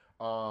soon.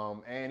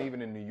 And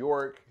even in New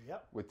York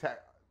with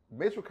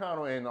Mitch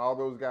McConnell and all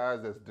those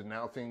guys that's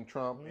denouncing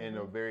Trump in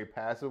a very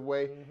passive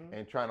way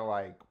and trying to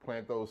like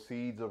plant those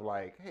seeds of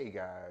like, hey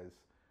guys,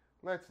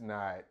 let's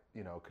not,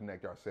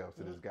 connect ourselves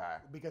to this guy.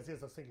 Because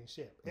it's a sinking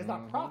ship. It's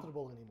not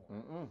profitable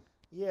anymore.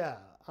 Yeah.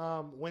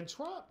 When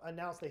Trump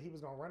announced that he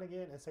was going to run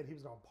again and said he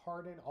was going to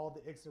pardon all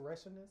the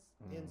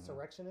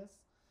insurrectionists,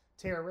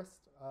 terrorists,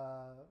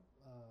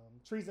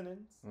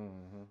 treasonants,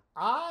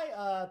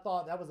 I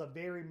thought that was a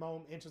very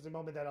interesting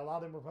moment that a lot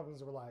of them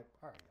Republicans were like,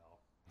 all right, y'all,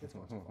 it's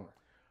going too far.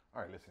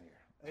 All right, listen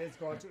here. It's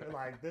going to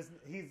like this.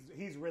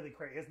 He's really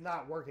crazy. It's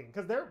not working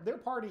because their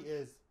party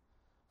is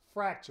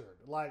fractured.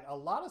 Like a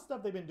lot of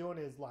stuff they've been doing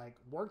is like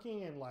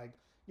working, and like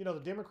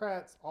the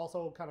Democrats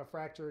also kind of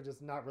fractured,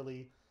 just not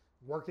really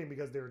working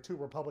because there are two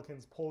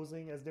Republicans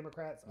posing as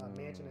Democrats,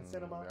 Manchin and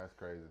Sinema. That's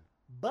crazy.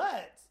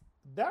 But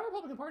that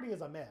Republican Party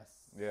is a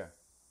mess. Yeah.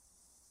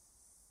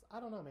 I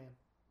don't know, man.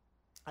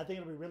 I think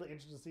it'll be really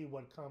interesting to see who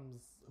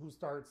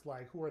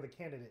are the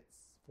candidates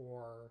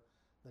for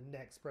the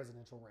next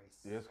presidential race.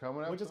 Yeah, it's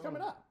coming up. Which is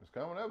coming up. It's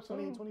coming up soon.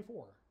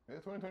 2024. Yeah,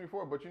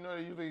 2024. But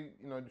they usually,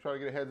 try to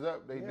get a heads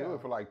up. They do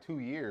it for like 2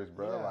 years,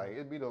 bro. Yeah. Like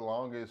it'd be the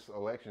longest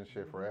election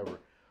shit forever.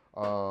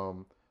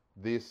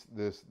 This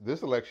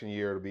election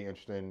year it'll be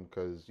interesting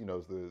because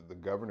it's the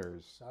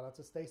governors. Shout out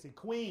to Stacey,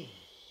 Queen,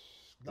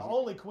 the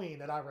only queen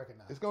that I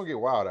recognize. It's gonna get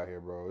wild out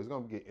here, bro. It's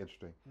gonna get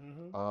interesting.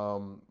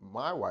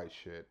 My white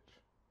shit.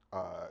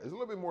 is a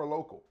little bit more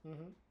local.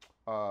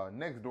 Mm-hmm.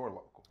 Next door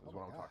local is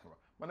what I'm talking about.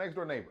 My next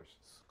door neighbors.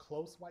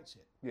 Close white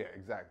shit. Yeah,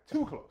 exactly.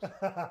 Too close.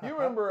 You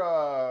remember?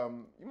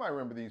 You might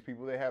remember these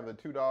people. They have the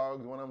 2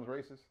 dogs. One of them's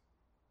racist.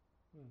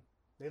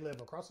 They live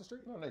across the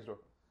street? No, next door.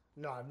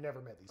 No, I've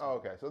never met these Oh,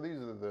 people. okay. So these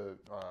are the.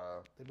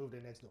 They moved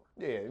in next door.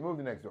 Yeah, they moved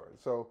in next door.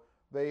 So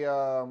they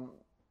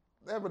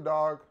have a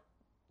dog.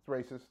 It's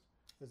racist.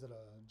 Is it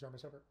a German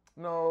Shepherd?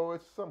 No,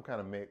 it's some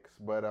kind of mix.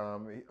 But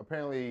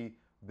apparently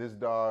this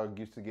dog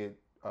used to get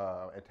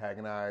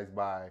antagonized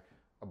by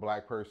a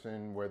black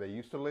person where they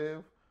used to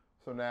live.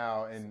 So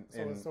now, in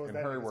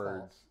her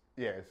words,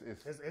 yeah,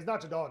 it's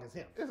not your dog, it's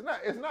him. It's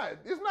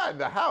not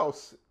the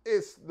house.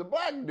 It's the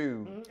black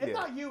dude. It's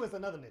not you. It's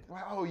another nigga.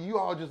 Well, oh, you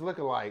all just look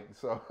alike.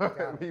 So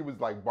he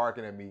was like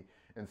barking at me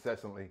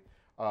incessantly,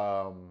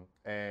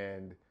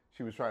 and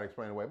she was trying to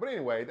explain it away. But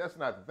anyway, that's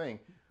not the thing.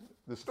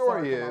 The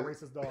story is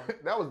racist dog.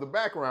 that was the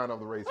background of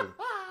the racism.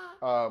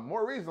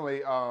 More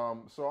recently,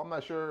 so I'm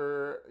not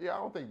sure. Yeah, I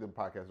don't think the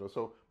podcast was.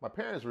 So my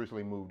parents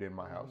recently moved in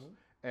my house,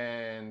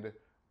 and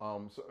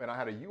and I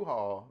had a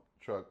U-Haul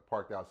truck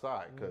parked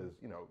outside because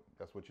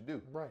that's what you do.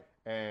 Right.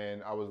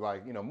 And I was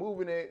like,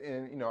 moving it,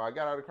 and I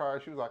got out of the car.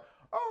 She was like,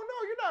 "Oh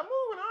no, you're not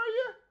moving, are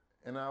you?"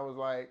 And I was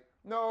like,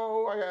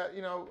 "No, I got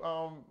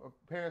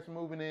parents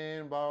moving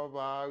in, blah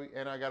blah blah,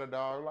 and I got a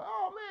dog." Like,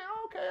 "Oh man,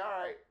 okay,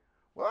 all right."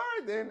 Well, all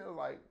right then. It was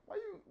like,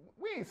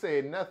 we ain't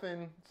said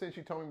nothing since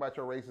you told me about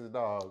your racist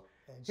dog.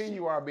 And here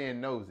you are being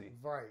nosy.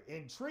 Right.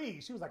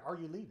 Intrigued. She was like, "Are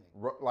you leaving?"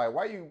 Like,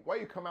 why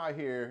you come out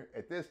here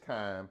at this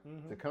time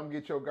to come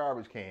get your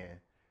garbage can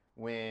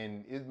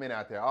when it's been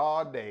out there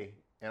all day,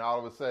 and all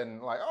of a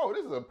sudden, like, oh,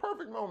 this is a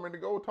perfect moment to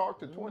go talk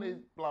to 20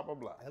 blah, blah,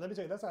 blah. And let me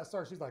tell you, that's how it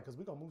started. She's like, because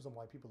we're going to move some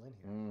white people in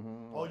here.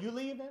 Oh, you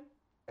leaving?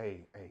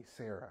 Hey,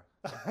 Sarah.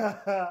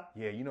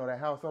 Yeah, you know that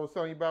house I was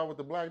telling you about with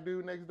the black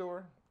dude next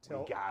door? We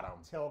got him.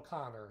 Tell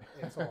Connor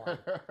it's on.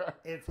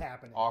 It's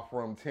happening.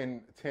 Offer him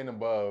 10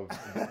 above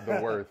the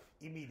worth.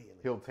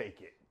 Immediately. He'll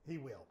take it. He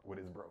will. With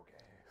his broke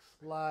ass.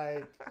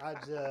 Like, I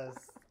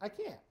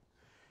can't.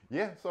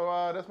 Yeah,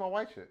 so that's my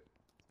white shit.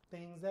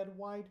 Things that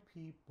white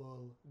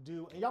people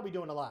do. And y'all be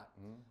doing a lot.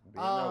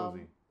 Being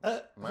nosy.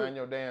 Mind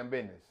your damn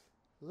business.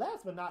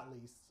 Last but not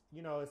least,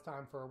 it's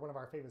time for one of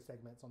our favorite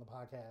segments on the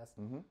podcast.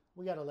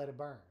 We got to let it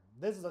burn.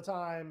 This is a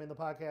time in the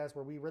podcast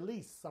where we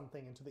release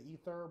something into the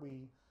ether.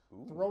 We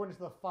throw it into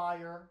the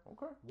fire.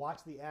 Okay.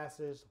 Watch the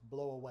ashes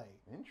blow away.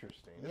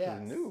 Interesting. This is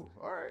new.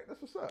 All right.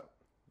 That's what's up.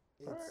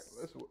 All right.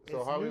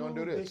 So how are we going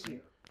to do this?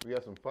 We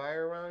got some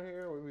fire around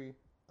here? We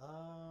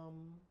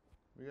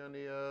got any,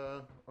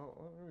 here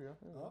we go.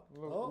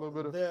 A little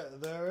bit of...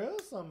 There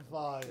is some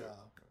fire.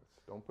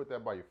 Don't put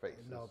that by your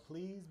face. No,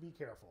 please be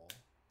careful.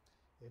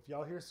 If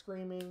y'all hear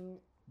screaming,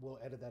 we'll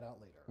edit that out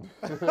later.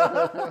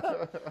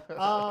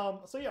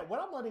 So yeah, what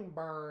I'm letting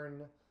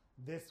burn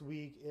this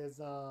week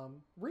is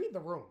read the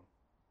room.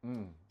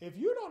 If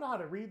you don't know how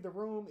to read the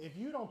room, if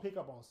you don't pick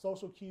up on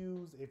social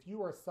cues, if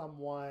you are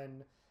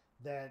someone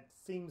that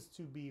seems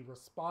to be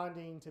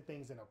responding to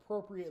things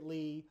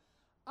inappropriately,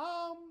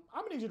 I'm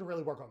gonna need you to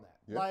really work on that.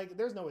 Yep. Like,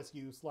 there's no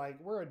excuse. Like,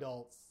 we're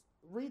adults.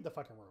 Read the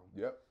fucking room.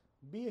 Yep.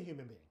 Be a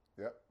human being.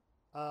 Yep.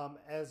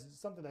 As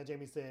something that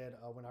Jamie said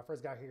when I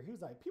first got here, he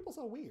was like, "People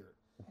so weird."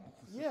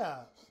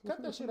 Yeah,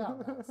 cut that shit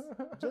out, guys.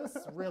 Just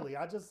really,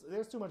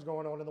 there's too much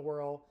going on in the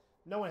world.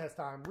 No one has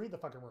time. Read the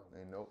fucking room.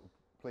 Ain't no,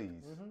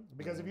 please.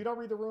 Because if you don't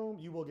read the room,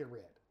 you will get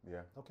read.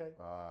 Yeah. Okay.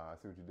 I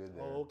see what you did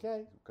there.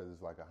 Okay. Because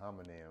it's like a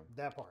homonym.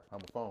 That part.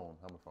 Homophone.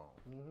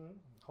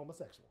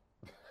 Homosexual.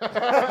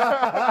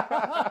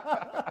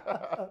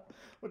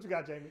 What you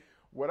got, Jamie?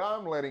 What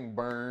I'm letting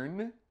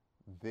burn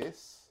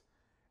this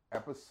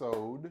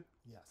episode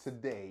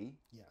today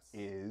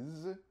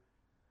is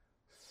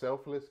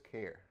selfless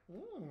care.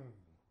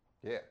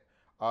 Yeah.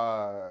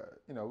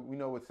 We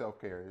know what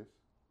self-care is.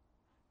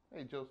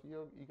 Hey, Josie,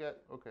 you got...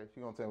 Okay,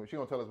 she's going to tell me. She's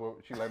going to tell us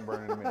what she letting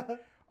burn in a minute.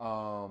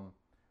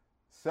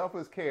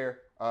 Selfless care,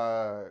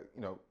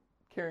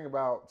 caring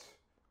about,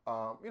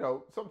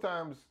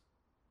 sometimes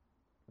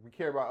we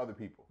care about other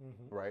people,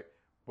 right?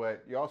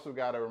 But you also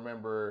got to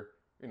remember,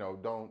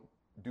 don't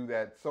do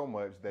that so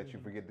much that you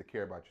forget to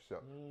care about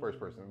yourself. First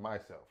person,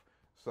 myself.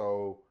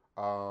 So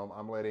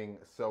I'm letting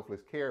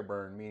selfless care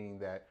burn, meaning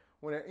that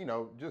when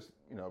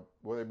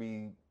whether it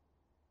be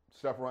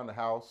stuff around the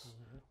house,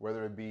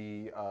 whether it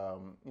be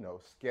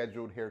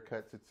scheduled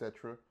haircuts,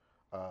 etc.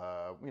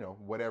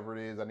 Whatever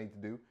it is I need to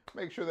do,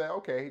 make sure that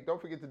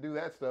don't forget to do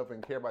that stuff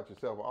and care about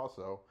yourself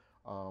also.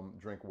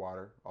 Drink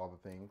water, all the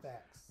things.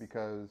 Facts.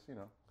 Because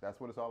that's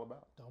what it's all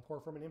about. Don't pour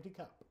from an empty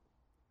cup.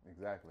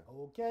 Exactly.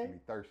 Okay. Be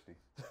thirsty.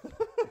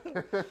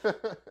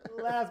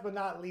 Last but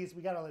not least,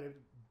 we gotta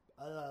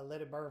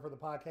let it burn for the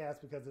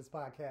podcast because this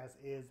podcast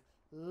is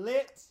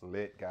lit.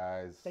 Lit,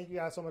 guys. Thank you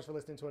guys so much for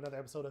listening to another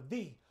episode of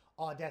the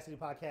Audacity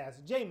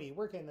Podcast. Jamie,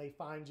 where can they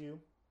find you?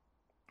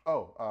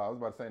 Oh, I was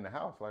about to say in the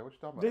house. Like, what you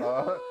talking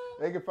about?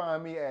 They can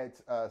find me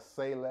at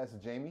Say Less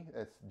Jamie.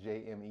 That's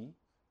JME.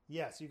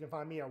 Yes, you can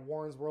find me at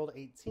Warren's World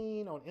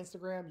 18 on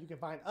Instagram. You can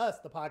find us,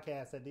 the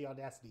podcast, at The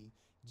Audacity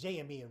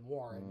JME and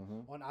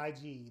Warren on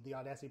IG, The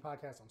Audacity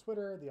Podcast on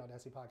Twitter, The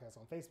Audacity Podcast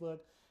on Facebook,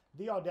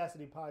 The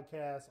Audacity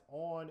Podcast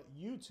on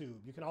YouTube.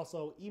 You can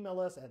also email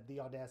us at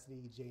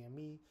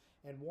TheAudacityJME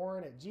and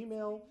Warren at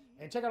Gmail,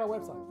 and check out our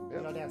website,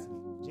 The Audacity,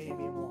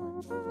 JME and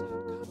Warren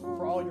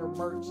for all your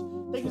merch.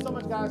 Thank you so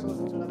much, guys, for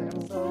listening to another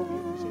episode. We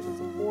appreciate the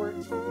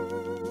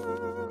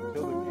support.